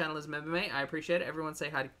joining the channel as a member, mate. I appreciate it. Everyone say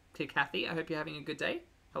hi to Kathy. I hope you're having a good day.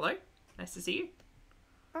 Hello. Nice to see you.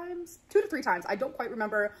 Times 2 to 3 times. I don't quite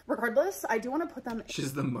remember. Regardless, I do want to put them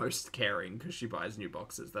She's the most caring because she buys new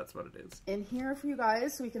boxes. That's what it is. in here for you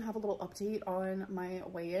guys so we can have a little update on my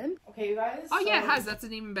weigh-in. Okay, you guys. Oh, yeah, it has. That's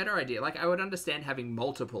an even better idea. Like, I would understand having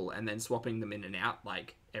multiple and then swapping them in and out,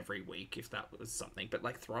 like, every week if that was something. But,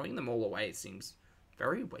 like, throwing them all away seems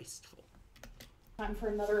very wasteful. Time for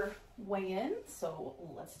another weigh-in, so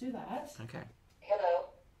let's do that. Okay. Hello,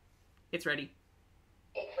 It's ready.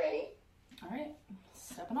 it's ready. All right,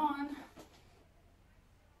 stepping on.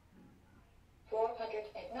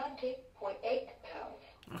 490.8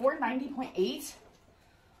 pounds. 490.8.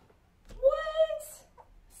 What?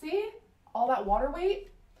 See? All that water weight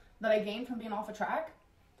that I gained from being off a track,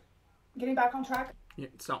 getting back on track, Yeah,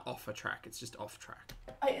 it's not off a track. It's just off track.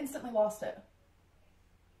 I instantly lost it.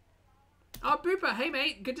 Oh, Booper, hey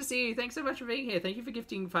mate, good to see you. Thanks so much for being here. Thank you for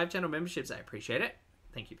gifting 5 channel memberships. I appreciate it.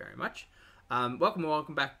 Thank you very much.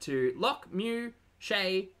 Welcome back to Locke, Mew,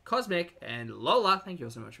 Shay, Cosmic, and Lola. Thank you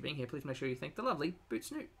all so much for being here. Please make sure you thank the lovely Boot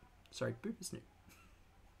Snoot. Sorry, Booper Snoot.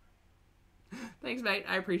 Thanks, mate.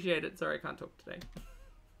 I appreciate it. Sorry I can't talk today.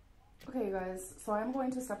 Okay, you guys, so I'm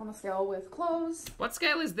going to step on the scale with clothes. What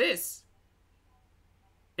scale is this?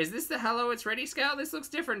 Is this the Hello It's Ready scale? This looks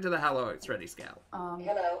different to the Hello It's Ready scale.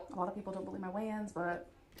 Hello, A lot of people don't believe my weigh-ins, but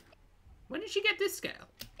When did she get this scale?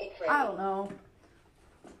 it's ready. I don't know.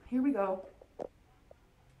 Here we go.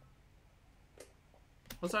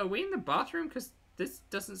 Also, are we in the bathroom? Because this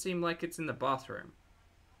doesn't seem like it's in the bathroom.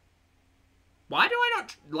 Why do I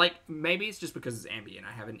not... Like, maybe it's just because it's ambient.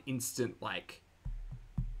 I have an instant, like,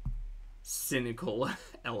 cynical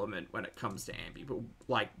element when it comes to ambi. But,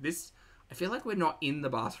 like, this... I feel like we're not in the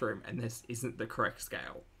bathroom and this isn't the correct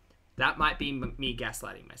scale. That might be me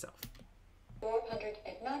gaslighting myself.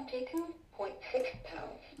 492.6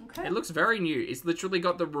 pounds. Okay. It looks very new. It's literally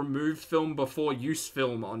got the removed film before use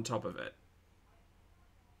film on top of it.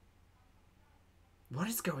 What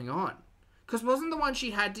is going on? Because wasn't the one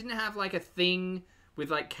she had, didn't have like a thing with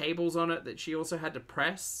like cables on it that she also had to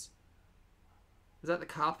press? Is that the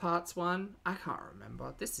car parts one? I can't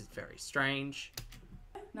remember. This is very strange.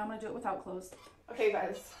 Now I'm gonna do it without clothes. Okay,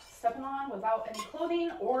 guys, stepping on without any clothing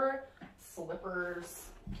or slippers.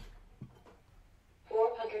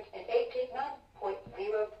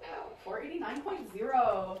 489.0 pounds.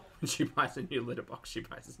 489.0, When she buys a new litter box, she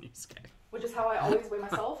buys a new scale. which is how I always weigh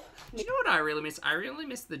myself. Do you know what I really miss? I really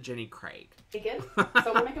miss the Jenny Craig. Naked.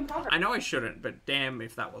 So we're making progress. I know I shouldn't, but damn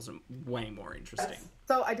if that wasn't way more interesting.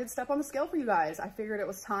 So I did step on the scale for you guys. I figured it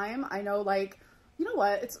was time. I know, like, you know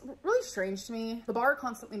what? It's really strange to me. The bar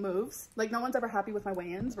constantly moves. Like, no one's ever happy with my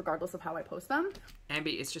weigh-ins, regardless of how I post them.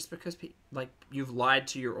 Ambi, it's just because like you've lied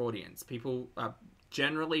to your audience. People are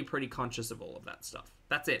generally pretty conscious of all of that stuff.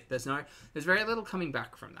 That's it. There's very little coming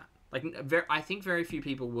back from that. Like, I think very few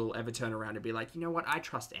people will ever turn around and be like, you know what? I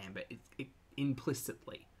trust Amber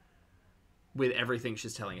implicitly with everything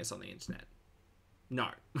she's telling us on the internet. No,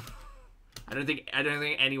 I don't think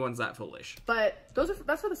anyone's that foolish. But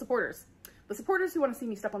that's for the supporters. The supporters who want to see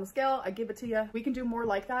me step on the scale, I give it to you. We can do more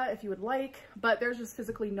like that if you would like, but there's just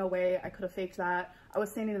physically no way I could have faked that. I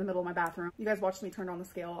was standing in the middle of my bathroom. You guys watched me turn on the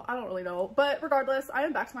scale. I don't really know, but regardless, I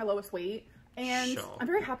am back to my lowest weight. And Sure. I'm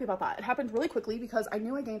very happy about that. It happened really quickly because I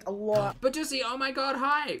knew I gained a lot. But Jussie, oh my god,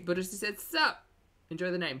 hi! But Jussie said, sup!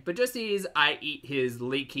 Enjoy the name. But Jussie is, I eat his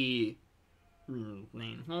leaky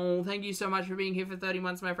name. Oh, thank you so much for being here for 30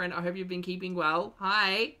 months, my friend. I hope you've been keeping well.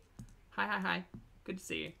 Hi! Hi. Good to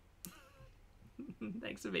see you.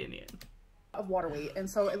 Thanks for being here. Of water weight, and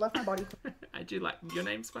so it left my body. I do like, your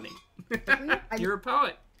name's funny. I You're a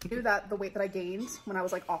poet. knew that the weight that I gained when I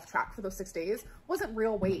was like off track for those 6 days wasn't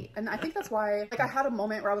real weight. And I think that's why, like, I had a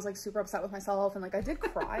moment where I was like super upset with myself and like I did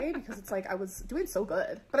cry because it's like I was doing so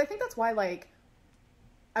good. But I think that's why like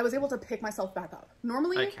I was able to pick myself back up.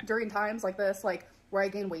 Normally during times like this, like where I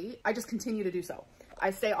gain weight, I just continue to do so. I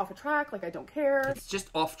stay off a track, like I don't care. It's just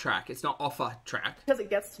off track. It's not off a track. Because it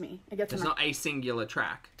gets to me. It gets It's in my not a singular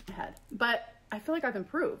track. head. But I feel like I've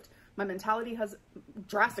improved. My mentality has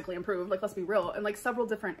drastically improved, like let's be real, in like several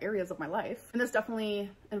different areas of my life. And this definitely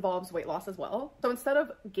involves weight loss as well. So instead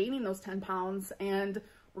of gaining those 10 pounds and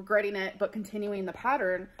regretting it, but continuing the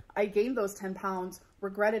pattern, I gained those 10 pounds,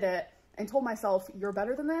 regretted it, and told myself, you're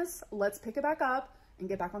better than this. Let's pick it back up and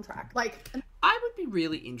get back on track. Like, I would be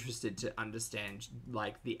really interested to understand,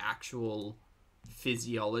 like, the actual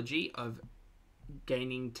physiology of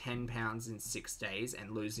gaining 10 pounds in 6 days and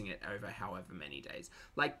losing it over however many days.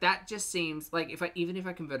 Like, that just seems like, even if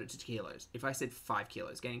I convert it to kilos, if I said 5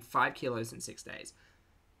 kilos, gaining 5 kilos in 6 days,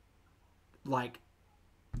 like,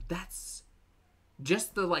 that's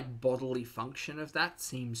just the like bodily function of that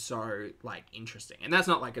seems so like interesting. And that's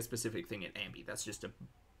not like a specific thing at Ambi, that's just a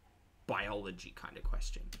biology kind of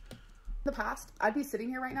question. in the past, I'd be sitting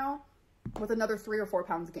here right now with another 3 or 4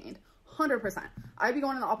 pounds gained. 100%. I'd be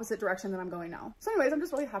going in the opposite direction that I'm going now. So anyways, I'm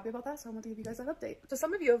just really happy about that. So I want to give you guys an update. So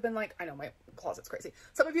some of you have been like, I know my closet's crazy.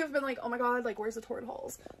 Some of you have been like, oh my God, like where's the torrid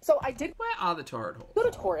hauls? So I did Where are the torrid halls? go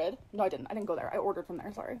to Torrid. No, I didn't go there. I ordered from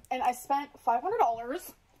there, sorry. And I spent $500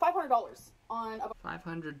 on a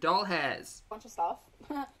 500 doll hairs. bunch of stuff.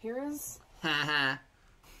 Here's Haha.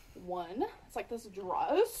 one. It's like this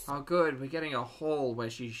dress. Oh good, we're getting a haul where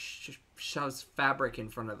she shoves fabric in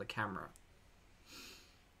front of the camera.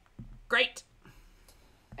 Great!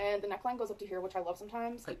 And the neckline goes up to here, which I love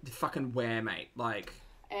sometimes. Like, fucking wear, mate. Like,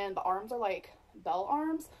 And the arms are like bell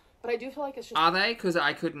arms. But I do feel like it's just... are they? Because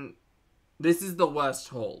I couldn't... This is the worst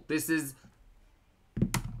haul. This is...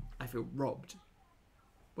 I feel robbed.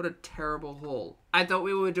 What a terrible haul. I thought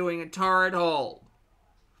we were doing a torrid haul.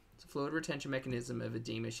 It's a fluid retention mechanism of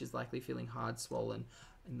edema. She's likely feeling hard, swollen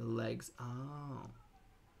in the legs. Oh.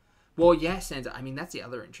 Well, yes, and I mean, that's the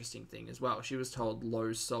other interesting thing as well. She was told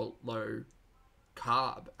low salt, low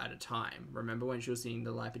carb at a time. Remember when she was seeing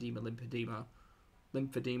the lymphedema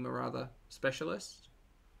specialist?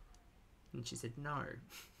 And she said no.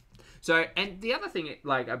 So, and the other thing,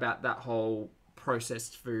 like, about that whole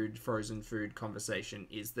processed food, frozen food conversation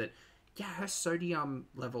is that, yeah, her sodium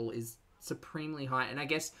level is supremely high. And I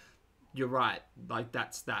guess you're right. Like,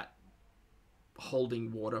 that's that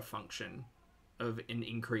holding water function of an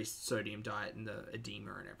increased sodium diet and the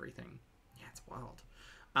edema and everything. Yeah, it's wild.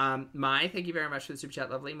 Mai, thank you very much for the super chat,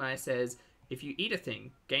 lovely. Mai says, if you eat a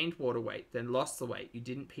thing, gained water weight, then lost the weight, you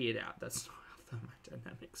didn't pee it out. That's not how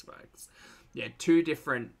thermodynamics works. Yeah, two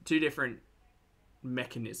different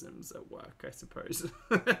mechanisms at work, I suppose.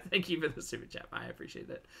 Thank you for the super chat, Mai. I appreciate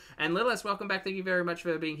it. And Lilith, welcome back. Thank you very much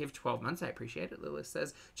for being here for 12 months. I appreciate it. Lilith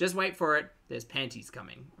says, just wait for it. There's panties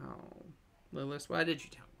coming. Oh, Lilith, why did you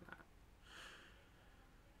tell me?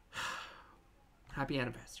 Happy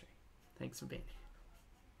anniversary. Thanks for being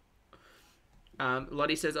here.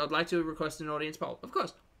 Lottie says, I'd like to request an audience poll. Of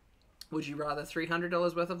course. Would you rather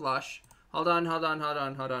 $300 worth of LUSH? Hold on.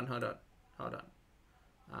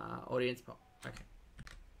 Audience poll. Okay.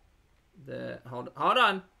 Hold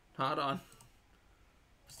on.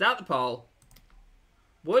 Start the poll.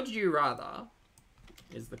 Would you rather,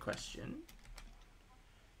 is the question,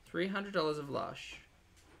 $300 of LUSH.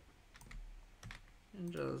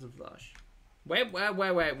 $100 of LUSH. Wait.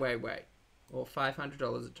 Or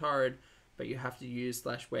 $500 at Torrid, but you have to use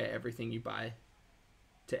 / wear everything you buy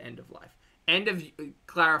to end of life.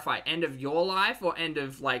 Clarify, end of your life or end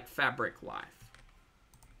of, like, fabric life?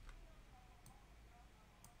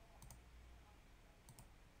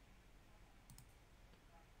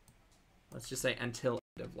 Let's just say until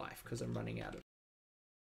end of life, because I'm running out of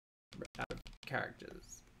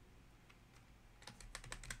characters.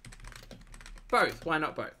 Both. Why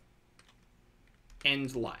not both?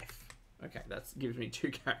 End life. Okay, that gives me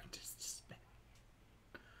 2 characters to spend.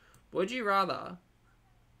 Would you rather...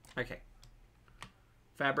 Okay.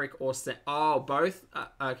 fabric or oh, both.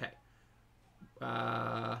 Okay.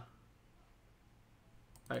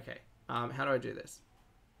 Okay. How do I do this?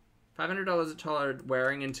 $500 at Torrid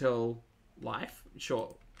wearing until life.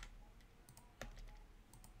 Sure.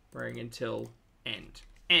 Wearing until end.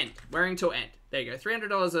 End. Wearing until end. There you go.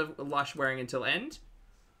 $300 of Lush wearing until end.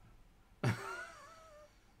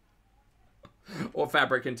 Or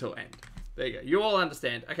fabric until end. There you go. You all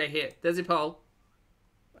understand. Okay, here. There's your poll.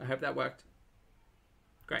 I hope that worked.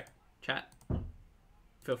 Great. Chat.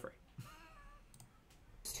 Feel free.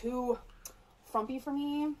 It's too frumpy for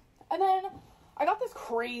me. And then I got this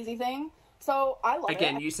crazy thing. So I love it.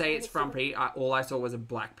 Again, you say it's frumpy. All I saw was a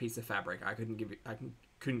black piece of fabric. I couldn't give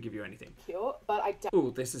you anything. Cute, but I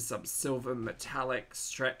Ooh, this is some silver metallic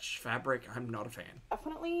stretch fabric. I'm not a fan.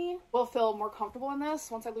 definitely will feel more comfortable in this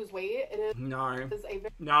once I lose weight. It is No. a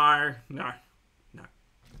very No.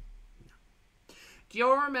 Do you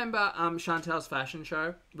all remember Chantel's fashion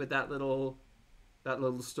show with that little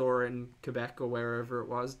store in Quebec or wherever it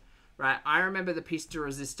was? Right, I remember the piece de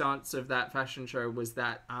resistance of that fashion show was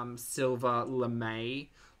that silver lame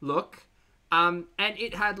look. And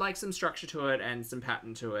it had like some structure to it and some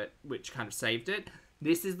pattern to it, which kind of saved it.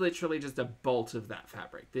 This is literally just a bolt of that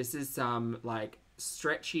fabric. This is some like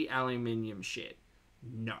stretchy aluminium shit.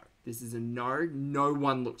 No, this is a no. No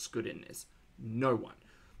one looks good in this. No one.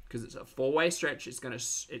 Because it's a four-way stretch.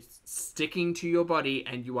 It's sticking to your body,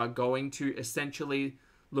 and you are going to essentially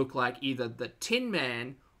look like either the Tin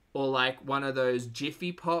Man or like one of those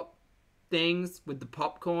Jiffy Pop things with the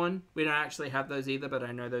popcorn. We don't actually have those either, but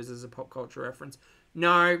I know those as a pop culture reference.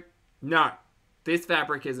 No. This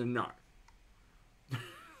fabric is a no.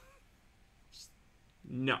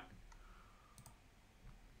 No.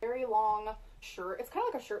 very long shirt. It's kind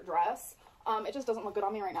of like a shirt dress. It just doesn't look good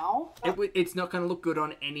on me right now. It's not going to look good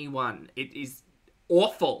on anyone. It is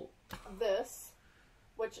awful. This,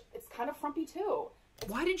 which it's kind of frumpy too.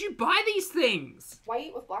 Why did you buy these things?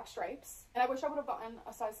 White with black stripes. And I wish I would have gotten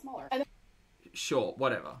a size smaller. And then Sure,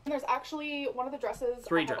 whatever. there's actually one of the dresses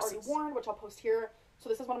Three I have already dresses. worn, which I'll post here. So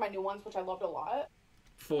this is one of my new ones, which I loved a lot.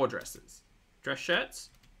 4 dresses. Dress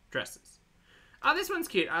shirts, dresses. Oh, this one's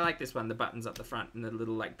cute. I like this one. The buttons up the front and the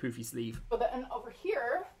little like poofy sleeve. But then over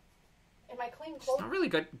here, in my clean It's clothes not really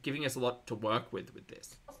good giving us a lot to work with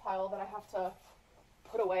this. pile that I have to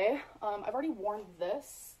put away, I've already worn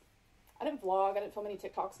this. I didn't vlog, I didn't film any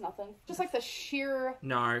TikToks, nothing. Just like the sheer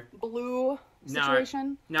No. blue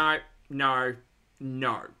situation. No.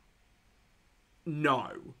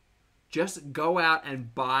 Just go out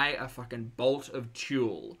and buy a fucking bolt of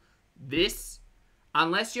tulle. This,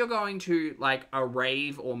 unless you're going to like a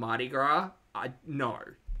rave or Mardi Gras, no.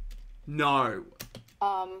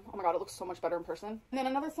 Oh my god, it looks so much better in person. And then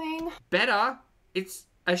another thing, Better, it's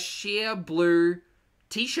a sheer blue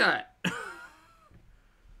t-shirt.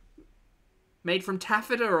 Made from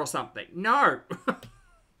taffeta or something. No.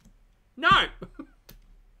 No.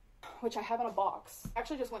 which I have in a box. I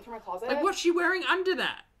actually just went through my closet. Like, what's she wearing under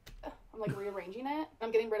that? I'm like rearranging it.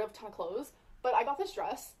 I'm getting rid of a ton of clothes. But I got this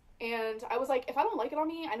dress and I was like, if I don't like it on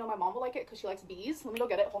me, I know my mom will like it because she likes bees. Let me go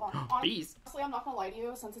get it. Hold on. Bees? Honestly, I'm not going to lie to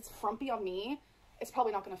you. Since it's frumpy on me, it's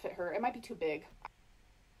probably not going to fit her. It might be too big.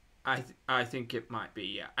 I think it might be,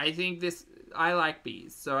 yeah. I like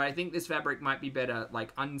bees. So I think this fabric might be better,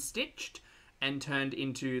 like, unstitched and turned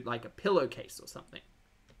into, like, a pillowcase or something.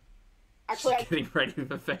 Actually, Just getting ready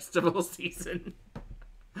for festival season.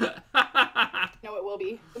 No, it will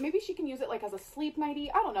be. But maybe she can use it like as a sleep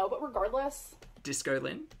nightie. I don't know, but regardless, Disco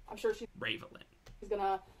Lynn? I'm sure she's Ravelyn.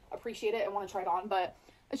 gonna appreciate it and want to try it on. But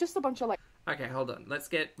it's just a bunch of like. Okay, hold on. Let's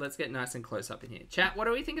get nice and close up in here. Chat, what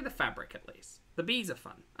do we think of the fabric at least? The bees are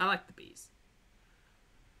fun. I like the bees.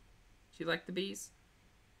 Do you like the bees?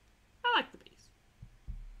 I like the bees.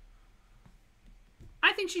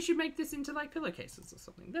 I think she should make this into like pillowcases or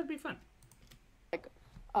something. That'd be fun. Like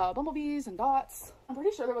bumblebees and dots. I'm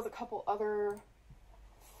pretty sure there was a couple other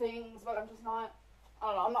things, but I'm just not. I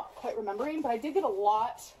don't know. I'm not quite remembering. But I did get a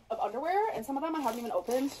lot of underwear, and some of them I haven't even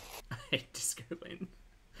opened. I hate Disco Lynn.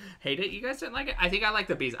 Hate it? You guys don't like it? I think I like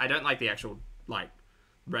the bees. I don't like the actual, like,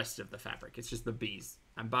 rest of the fabric. It's just the bees.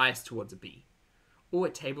 I'm biased towards a bee. Or a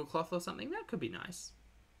tablecloth or something. That could be nice.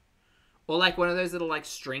 Or, like, one of those little, like,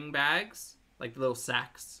 string bags. Like, the little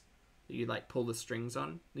sacks that you, like, pull the strings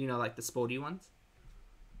on. You know, like the sporty ones.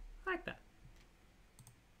 I like that.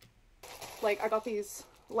 Like, I got these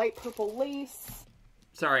light purple lace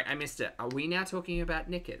Sorry, I missed it. Are we now talking about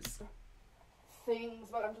knickers? things,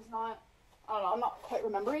 but I'm just not. I don't know. I'm not quite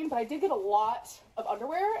remembering. But I did get a lot of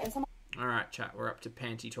underwear, and some Alright, chat. We're up to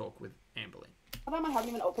panty talk with Amberlynn. of them I haven't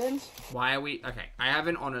even opened. Why are we... Okay, I have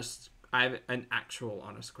an actual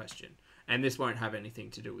honest question. And this won't have anything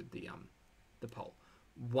to do with the poll.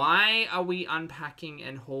 Why are we unpacking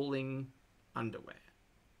and hauling underwear?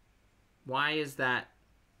 Why is that?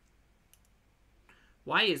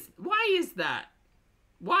 Why is that?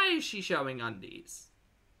 Why is she showing undies?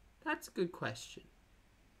 That's a good question.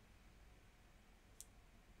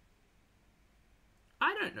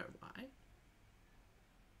 I don't know why.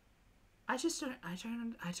 I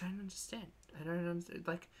don't understand. I don't understand.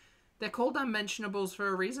 Like, they're called unmentionables for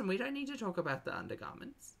a reason. We don't need to talk about the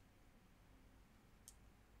undergarments.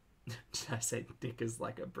 Did I say knickers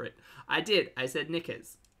like a Brit? I did. I said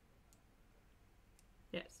knickers.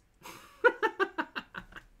 Yes.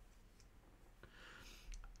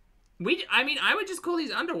 I mean, I would just call these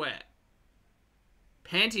underwear.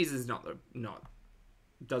 Panties is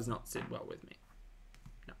does not sit well with me.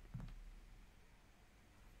 No.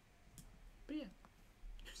 But yeah.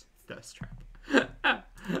 Thirst trap.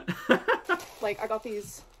 Like, I got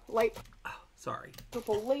these light Sorry.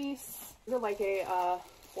 purple lace. They're like a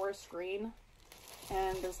forest green.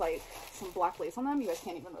 And there's like some black lace on them. You guys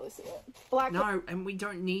can't even really see it. Black. No, and we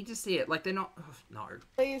don't need to see it. Like, they're not... Oh, no.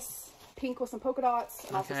 Lace, pink with some polka dots,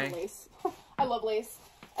 and also some lace. I love lace.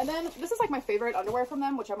 And then this is like my favorite underwear from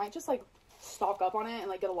them, which I might just like stock up on it and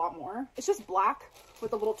like get a lot more. It's just black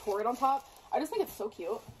with a little torrid on top. I just think it's so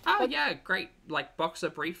cute. Oh, like, yeah, great. Like, boxer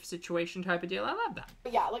brief situation type of deal. I love that.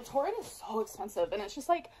 But yeah, like, torrid is so expensive, and it's just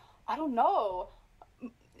like, I don't know.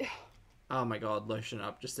 Oh my god, Lotion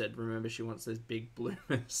Up just said, remember she wants those big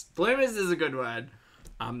bloomers. Bloomers is a good word.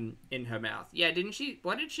 In her mouth. Yeah, didn't she?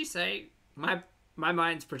 What did she say? My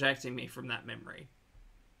mind's protecting me from that memory.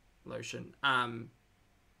 Lotion.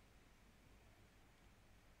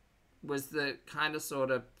 Was the kind of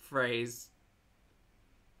sort of phrase,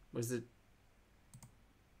 was it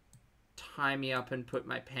tie me up and put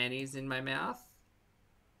my panties in my mouth?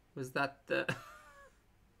 Was that the...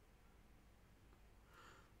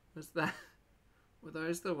 Were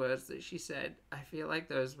those the words that she said? I feel like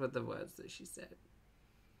those were the words that she said.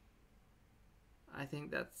 I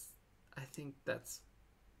think that's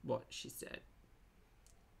what she said.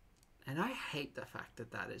 And I hate the fact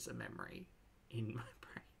that that is a memory in my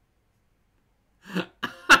brain.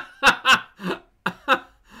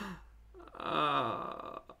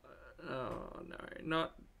 Oh no,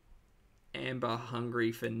 not Amber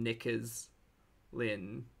hungry for knickers,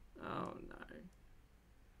 Lynn. Oh no.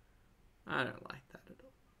 I don't like that at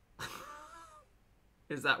all.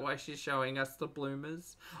 Is that why she's showing us the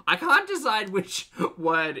bloomers? I can't decide which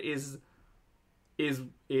word is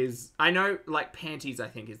I know, like, panties I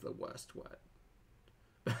think is the worst word.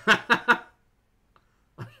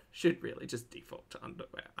 Should really just default to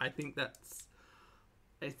underwear. I think, yeah,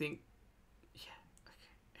 okay,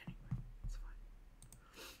 anyway,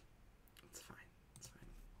 it's fine.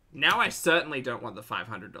 Now I certainly don't want the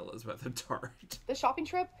 $500 worth of torrid. This shopping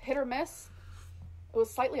trip, hit or miss, it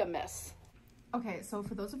was slightly a miss. Okay, so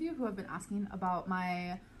for those of you who have been asking about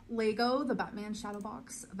my Lego, the Batman shadow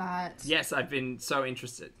box that... Yes, I've been so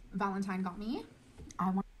interested. Valentine got me.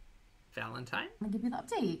 I want Valentine? to give you the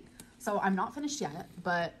update. So I'm not finished yet,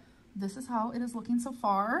 but this is how it is looking so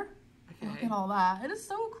far. Okay. Look at all that. It is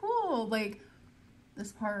so cool. Like,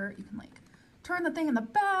 this part, you can, like, turn the thing in the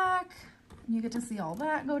back. And you get to see all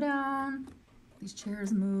that go down. These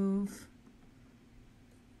chairs move.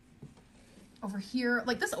 Over here,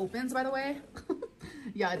 like, this opens, by the way.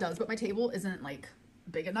 Yeah, it does, but my table isn't, like,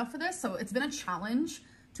 big enough for this, so it's been a challenge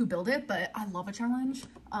to build it, but I love a challenge.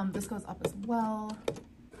 This goes up as well.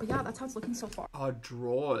 But yeah, that's how it's looking so far. Oh,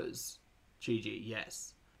 drawers. GG,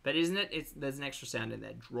 yes. But isn't it, there's an extra sound in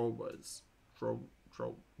there. Drawers. Drawers.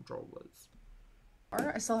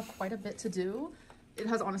 I still have quite a bit to do. It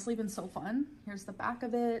has honestly been so fun. Here's the back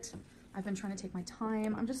of it. I've been trying to take my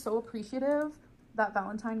time. I'm just so appreciative that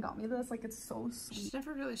Valentine got me this. Like, it's so sweet. She's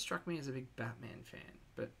never really struck me as a big Batman fan,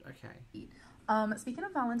 but okay. Speaking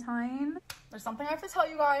of Valentine, there's something I have to tell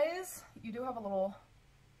you guys. You do have a little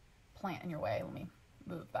plant in your way. Let me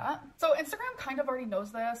move that. So Instagram kind of already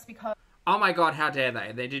knows this because... Oh my god, how dare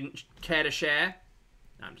they? They didn't care to share?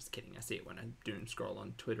 No, I'm just kidding. I see it when I doom scroll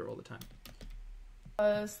on Twitter all the time.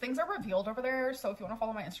 Things are revealed over there, so if you want to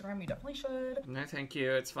follow my Instagram, you definitely should. No, thank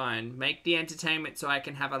you. It's fine. Make the entertainment so I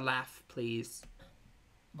can have a laugh, please.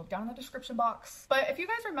 Look down in the description box. But if you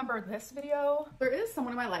guys remember this video, there is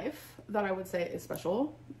someone in my life that I would say is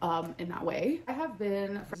special in that way. I have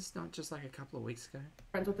been Is this not just like a couple of weeks ago?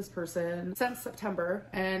 friends with this person since September,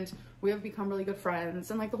 and we have become really good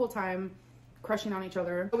friends, and like the whole time crushing on each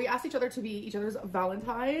other. But we asked each other to be each other's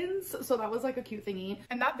Valentines, so that was like a cute thingy.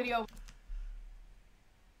 And that video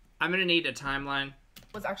I'm gonna need a timeline.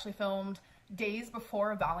 Was actually filmed days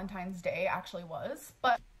before Valentine's Day actually was,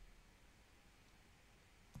 but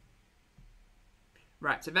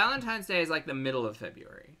Right, so Valentine's Day is like the middle of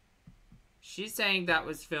February. She's saying that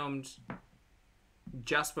was filmed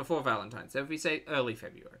just before Valentine's. So if we say early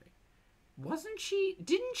February.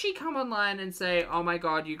 Didn't she come online and say, oh my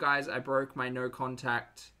god, you guys, I broke my no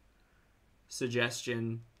contact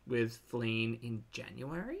suggestion with Fleen in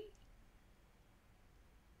January?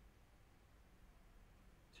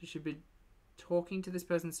 So she'd been talking to this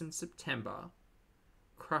person since September,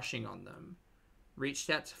 crushing on them, reached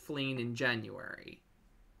out to Fleen in January,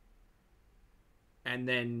 and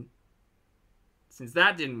then, since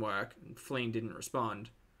that didn't work, and Fleen didn't respond,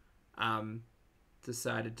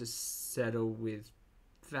 decided to settle with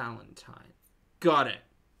Valentine. Got it.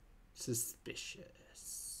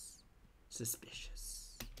 Suspicious.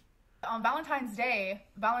 On Valentine's Day,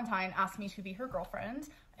 Valentine asked me to be her girlfriend,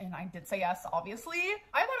 and I did say yes, obviously.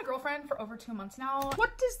 I've had a girlfriend for over 2 months now.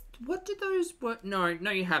 What do those words... No,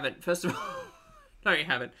 you haven't. First of all, no, you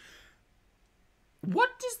haven't.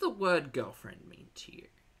 What does the word girlfriend mean to you?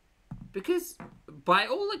 Because by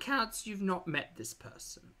all accounts, you've not met this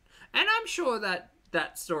person. And I'm sure that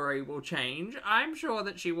that story will change. I'm sure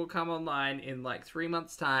that she will come online in like 3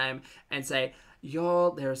 months' time and say,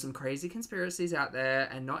 y'all, there are some crazy conspiracies out there,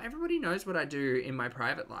 and not everybody knows what I do in my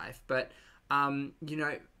private life. But, you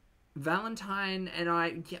know, Valentine and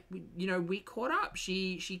I, we caught up.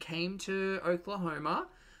 She came to Oklahoma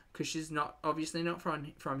because she's obviously not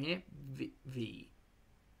from here. V.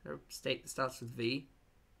 A state that starts with V.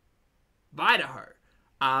 Idaho.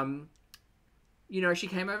 She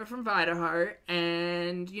came over from Idaho,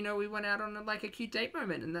 and, we went out on a cute date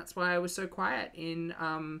moment, and that's why I was so quiet in,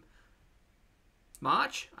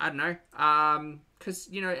 March? I don't know. Because,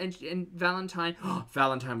 and Valentine...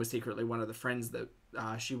 Valentine was secretly one of the friends that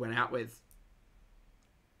she went out with.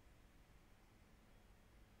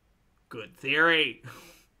 Good theory.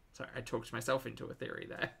 Sorry, I talked myself into a theory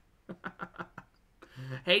there.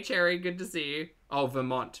 Hey, Cherry, good to see you. Oh,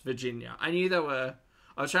 Vermont, Virginia. I knew there were...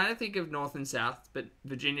 I was trying to think of North and South, but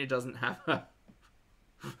Virginia doesn't have a...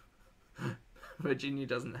 Virginia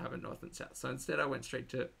doesn't have a North and South. So instead I went straight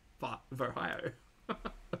to Ohio.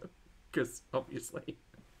 Because, obviously.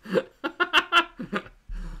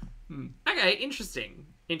 Okay, interesting.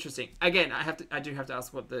 Again, I do have to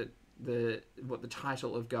ask what the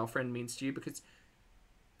title of girlfriend means to you, because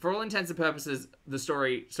for all intents and purposes, the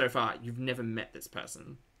story so far, you've never met this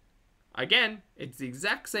person. Again, it's the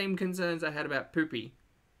exact same concerns I had about Poopy.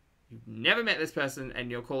 You've never met this person, and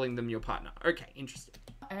you're calling them your partner. Okay, interesting.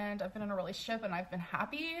 And I've been in a relationship, and I've been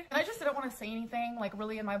happy. And I just didn't want to say anything,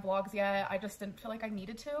 really in my vlogs yet. I just didn't feel like I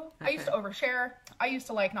needed to. Okay. I used to overshare. I used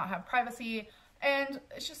to, not have privacy. And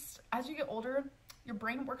it's just, as you get older, your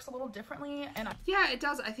brain works a little differently. And yeah, it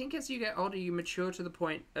does. I think as you get older, you mature to the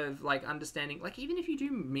point of, understanding, even if you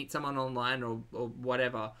do meet someone online or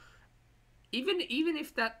whatever, even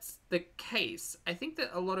if that's the case, I think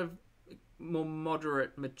that a lot of more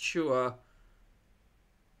moderate, mature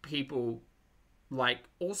people,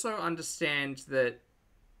 also understand that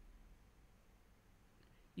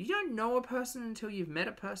you don't know a person until you've met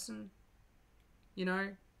a person,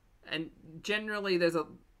 and generally there's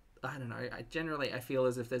I feel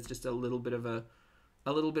as if there's just a little bit of a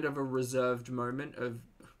reserved moment of,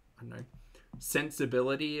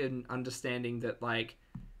 sensibility and understanding that,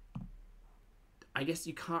 I guess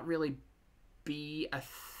you can't really be a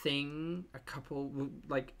thing, a couple,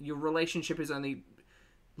 your relationship is only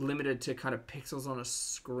limited to kind of pixels on a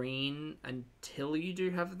screen until you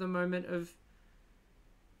do have the moment of,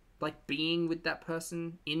 being with that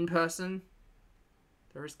person in person.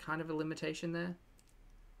 There is kind of a limitation there.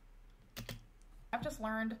 I've just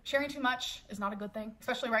learned sharing too much is not a good thing,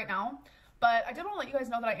 especially right now. But I did want to let you guys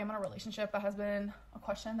know that I am in a relationship. That has been a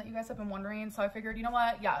question that you guys have been wondering. So I figured, you know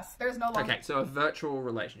what? Yes, there's no longer... Okay, so a virtual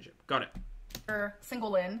relationship. Got it.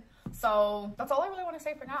 Single in. So that's all I really want to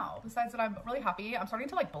say for now. Besides that, I'm really happy. I'm starting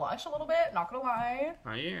to blush a little bit, not gonna lie.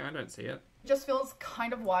 Oh yeah, I don't see it. It just feels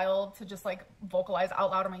kind of wild to just vocalize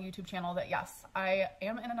out loud on my YouTube channel that yes, I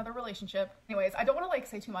am in another relationship. Anyways, I don't want to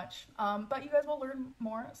say too much, but you guys will learn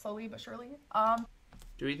more slowly but surely.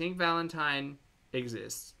 Do we think Valentine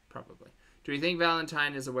exists? Probably. Do we think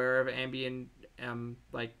Valentine is aware of Ambien,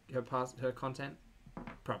 her content?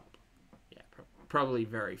 Probably. Yeah, probably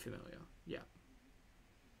very familiar. Yeah.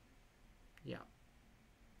 Yeah.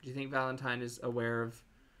 Do you think Valentine is aware of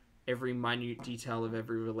every minute detail of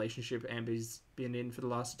every relationship Amber's been in for the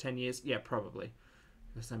last 10 years? Yeah, probably.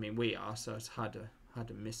 Because, we are, so it's hard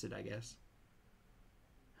to miss it, I guess.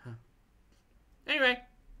 Huh. Anyway,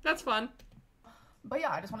 that's fun. But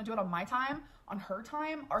yeah, I just want to do it on my time, on her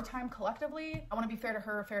time, our time collectively. I want to be fair to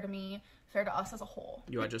her, fair to me, fair to us as a whole.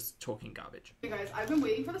 You are just talking garbage. Hey guys, I've been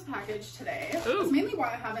waiting for this package today. Ooh. That's mainly why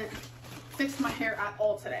I haven't fixed my hair at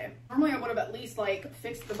all today. Normally I would have at least like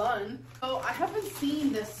fixed the bun. So I have been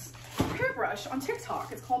seeing this hairbrush on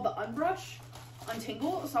TikTok. It's called the Unbrush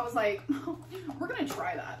Untangle. So I was like, we're gonna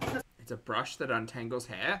try that. It's a brush that untangles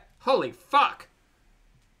hair? Holy fuck!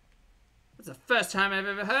 That's the first time I've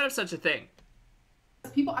ever heard of such a thing.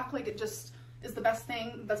 People act like it just is the best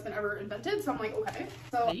thing that's been ever invented. So I'm like, okay.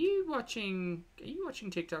 So Are you watching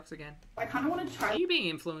TikToks again? I kind of want to try Are you being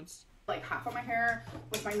influenced? like half of my hair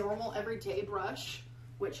with my normal everyday brush,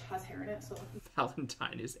 which has hair in it. So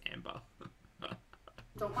Valentine is amber.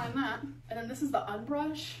 don't mind that. And then this is the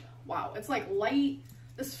Unbrush. Wow, it's like light.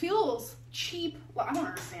 This feels cheap. Well, I don't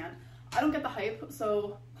understand. I don't get the hype.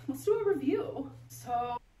 So let's do a review.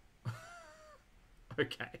 So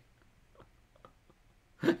Okay.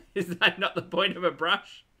 Is that not the point of a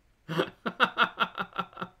brush?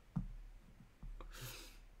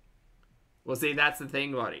 Well, see, that's the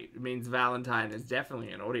thing, Lottie. It means Valentine is definitely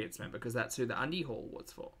an audience member because that's who the undie haul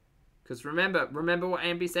was for. Because remember what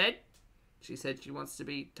Ambi said? She said she wants to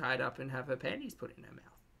be tied up and have her panties put in her mouth.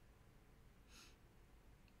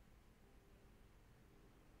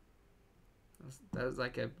 That was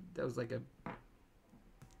like a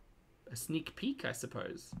sneak peek, I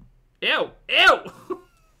suppose. Ew! Ew!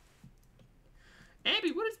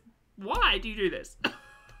 Ambi, why do you do this?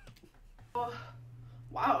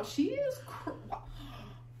 wow, she is.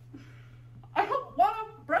 I don't want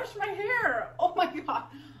to brush my hair. Oh my god,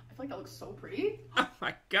 I feel like that looks so pretty. Oh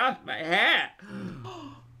my god, my hair!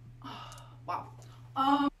 Wow.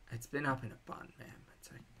 It's been up in a bun, man. It's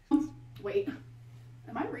like... Wait,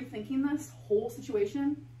 am I rethinking this whole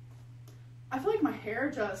situation? I feel like my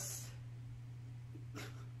hair just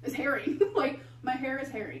is hairy. Like, my hair is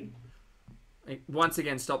hairy. Once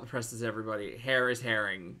again, stop the presses, everybody. Hair is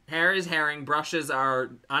herring. Hair is herring. Brushes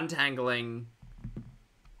are untangling.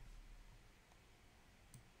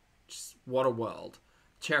 Just what a world.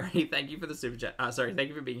 Cherry, thank you for the super chat. Sorry, thank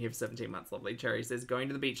you for being here for 17 months, lovely. Cherry says, going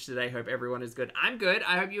to the beach today. Hope everyone is good. I'm good.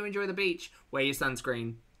 I hope you enjoy the beach. Wear your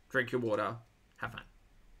sunscreen. Drink your water. Have fun.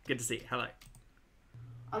 Good to see you. Hello.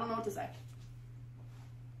 I don't know what to say.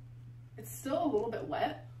 It's still a little bit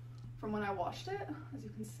wet from when I washed it, as you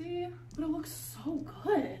can see, but it looks so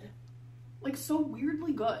good. Like, so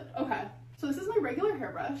weirdly good. Okay, so this is my regular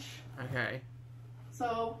hairbrush. Okay.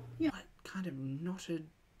 So, you know, What kind of knotted...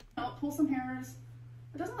 I'll pull some hairs.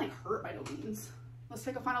 It doesn't, like, hurt by no means. Let's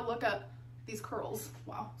take a final look at these curls.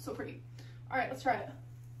 Wow, so pretty. All right, let's try it.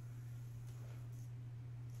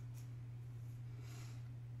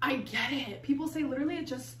 I get it. People say literally it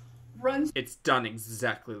just runs It's done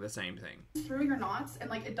exactly the same thing. through your knots and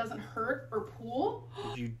like it doesn't hurt or pull.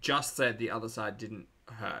 You just said the other side didn't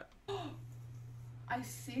hurt. I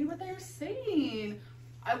see what they're saying.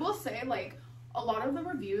 I will say, like, a lot of the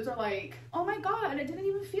reviews are like, oh my god, I didn't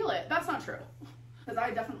even feel it. That's not true, because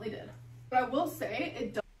I definitely did. But I will say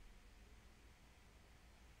it does.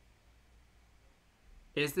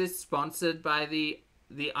 Is this sponsored by the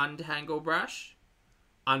Untangle brush?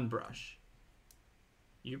 Unbrush.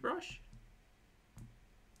 You brush?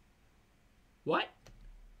 What?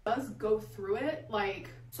 Does go through it like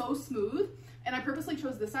so smooth, and I purposely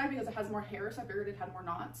chose this side because it has more hair, so I figured it had more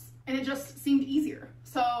knots and it just seemed easier.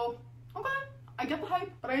 So okay, I get the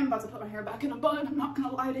hype, but I am about to put my hair back in a bun. I'm not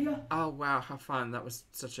gonna lie to you. Oh wow, how fun. That was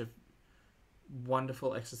such a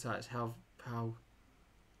wonderful exercise. How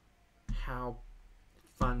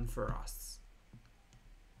fun for us.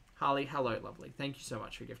 Harley, hello, lovely. Thank you so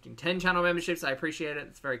much for gifting 10 channel memberships. I appreciate it.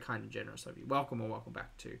 It's very kind and generous of you. Welcome or welcome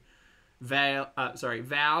back to Val,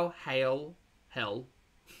 Hale, Hell.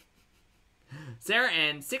 Sarah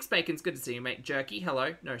Ann, 6 Bacons, good to see you, mate. Jerky,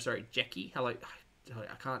 hello. No, sorry, Jackie, hello.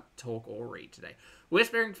 I can't talk or read today.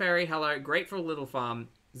 Whispering Fairy, hello. Grateful Little Farm,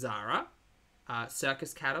 Zara,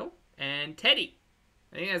 Circus Cattle, and Teddy.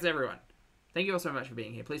 I think that's everyone. Thank you all so much for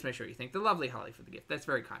being here. Please make sure you thank the lovely Harley for the gift. That's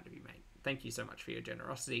very kind of you, mate. Thank you so much for your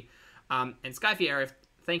generosity. And Sky Fiera,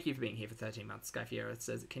 thank you for being here for 13 months. Sky Fiera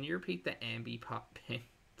says, can you repeat the Ambi Pop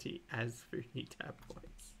Panty as Foodie Tab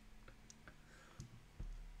voice?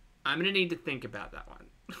 I'm going to need to think about that one.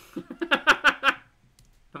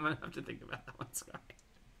 I'm going to have to think about that one, Sky.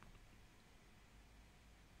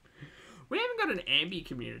 We haven't got an Ambi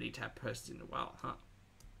community tab post in a while, huh?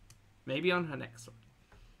 Maybe on her next one.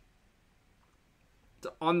 It's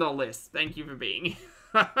on the list. Thank you for being here.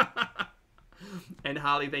 And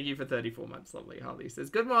Harley, thank you for 34 months. Lovely. Harley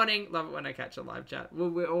says, good morning. Love it when I catch a live chat. Well,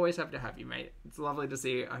 we're always happy to have you, mate. It's lovely to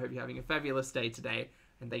see you. I hope you're having a fabulous day today.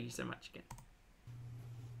 And thank you so much again.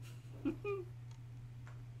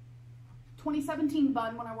 ...2017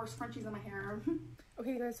 bun when I wore scrunchies in my hair.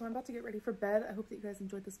 Okay, you guys, so I'm about to get ready for bed. I hope that you guys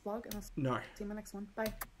enjoyed this vlog, and I'll see you in my next one.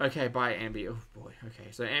 Bye. Okay, bye, Ambi. Oh, boy.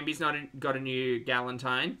 Okay, so Ambi's got a new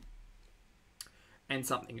galentine. And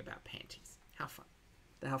something about panties. How fun.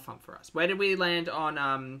 How fun for us. Where did we land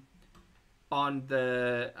on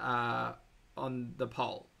the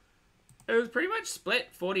poll? It was pretty much split.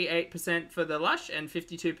 48% for the Lush and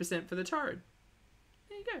 52% for the Torrid.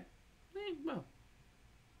 There you go. Well,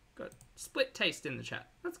 got split taste in the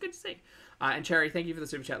chat. That's good to see. And Cherry, thank you for the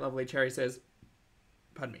super chat. Lovely. Cherry says,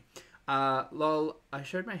 pardon me. Lol, I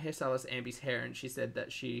showed my hairstylist Ambi's hair and she said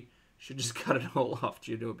that she should just cut it all off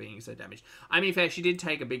due to it being so damaged. I mean, fair, she did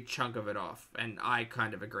take a big chunk of it off, and I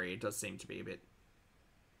kind of agree. It does seem to be a bit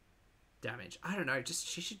damaged. I don't know, just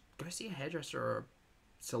she should go see a hairdresser or a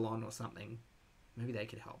salon or something. Maybe they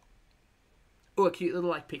could help. Oh, a cute little,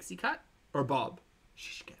 like, pixie cut? Or a bob.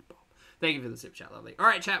 She should get a bob. Thank you for the super chat, lovely. All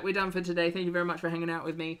right, chat, we're done for today. Thank you very much for hanging out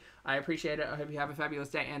with me. I appreciate it. I hope you have a fabulous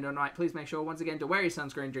day and or night. Please make sure, once again, to wear your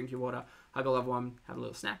sunscreen, drink your water, hug a loved one, have a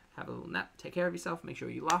little snack, have a little nap, take care of yourself, make sure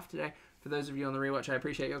you laugh today. For those of you on the rewatch, I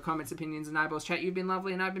appreciate your comments, opinions, and eyeballs. Chat, you've been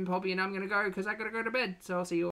lovely, and I've been Poppy, and I'm going to go because I got to go to bed. So I'll see you all.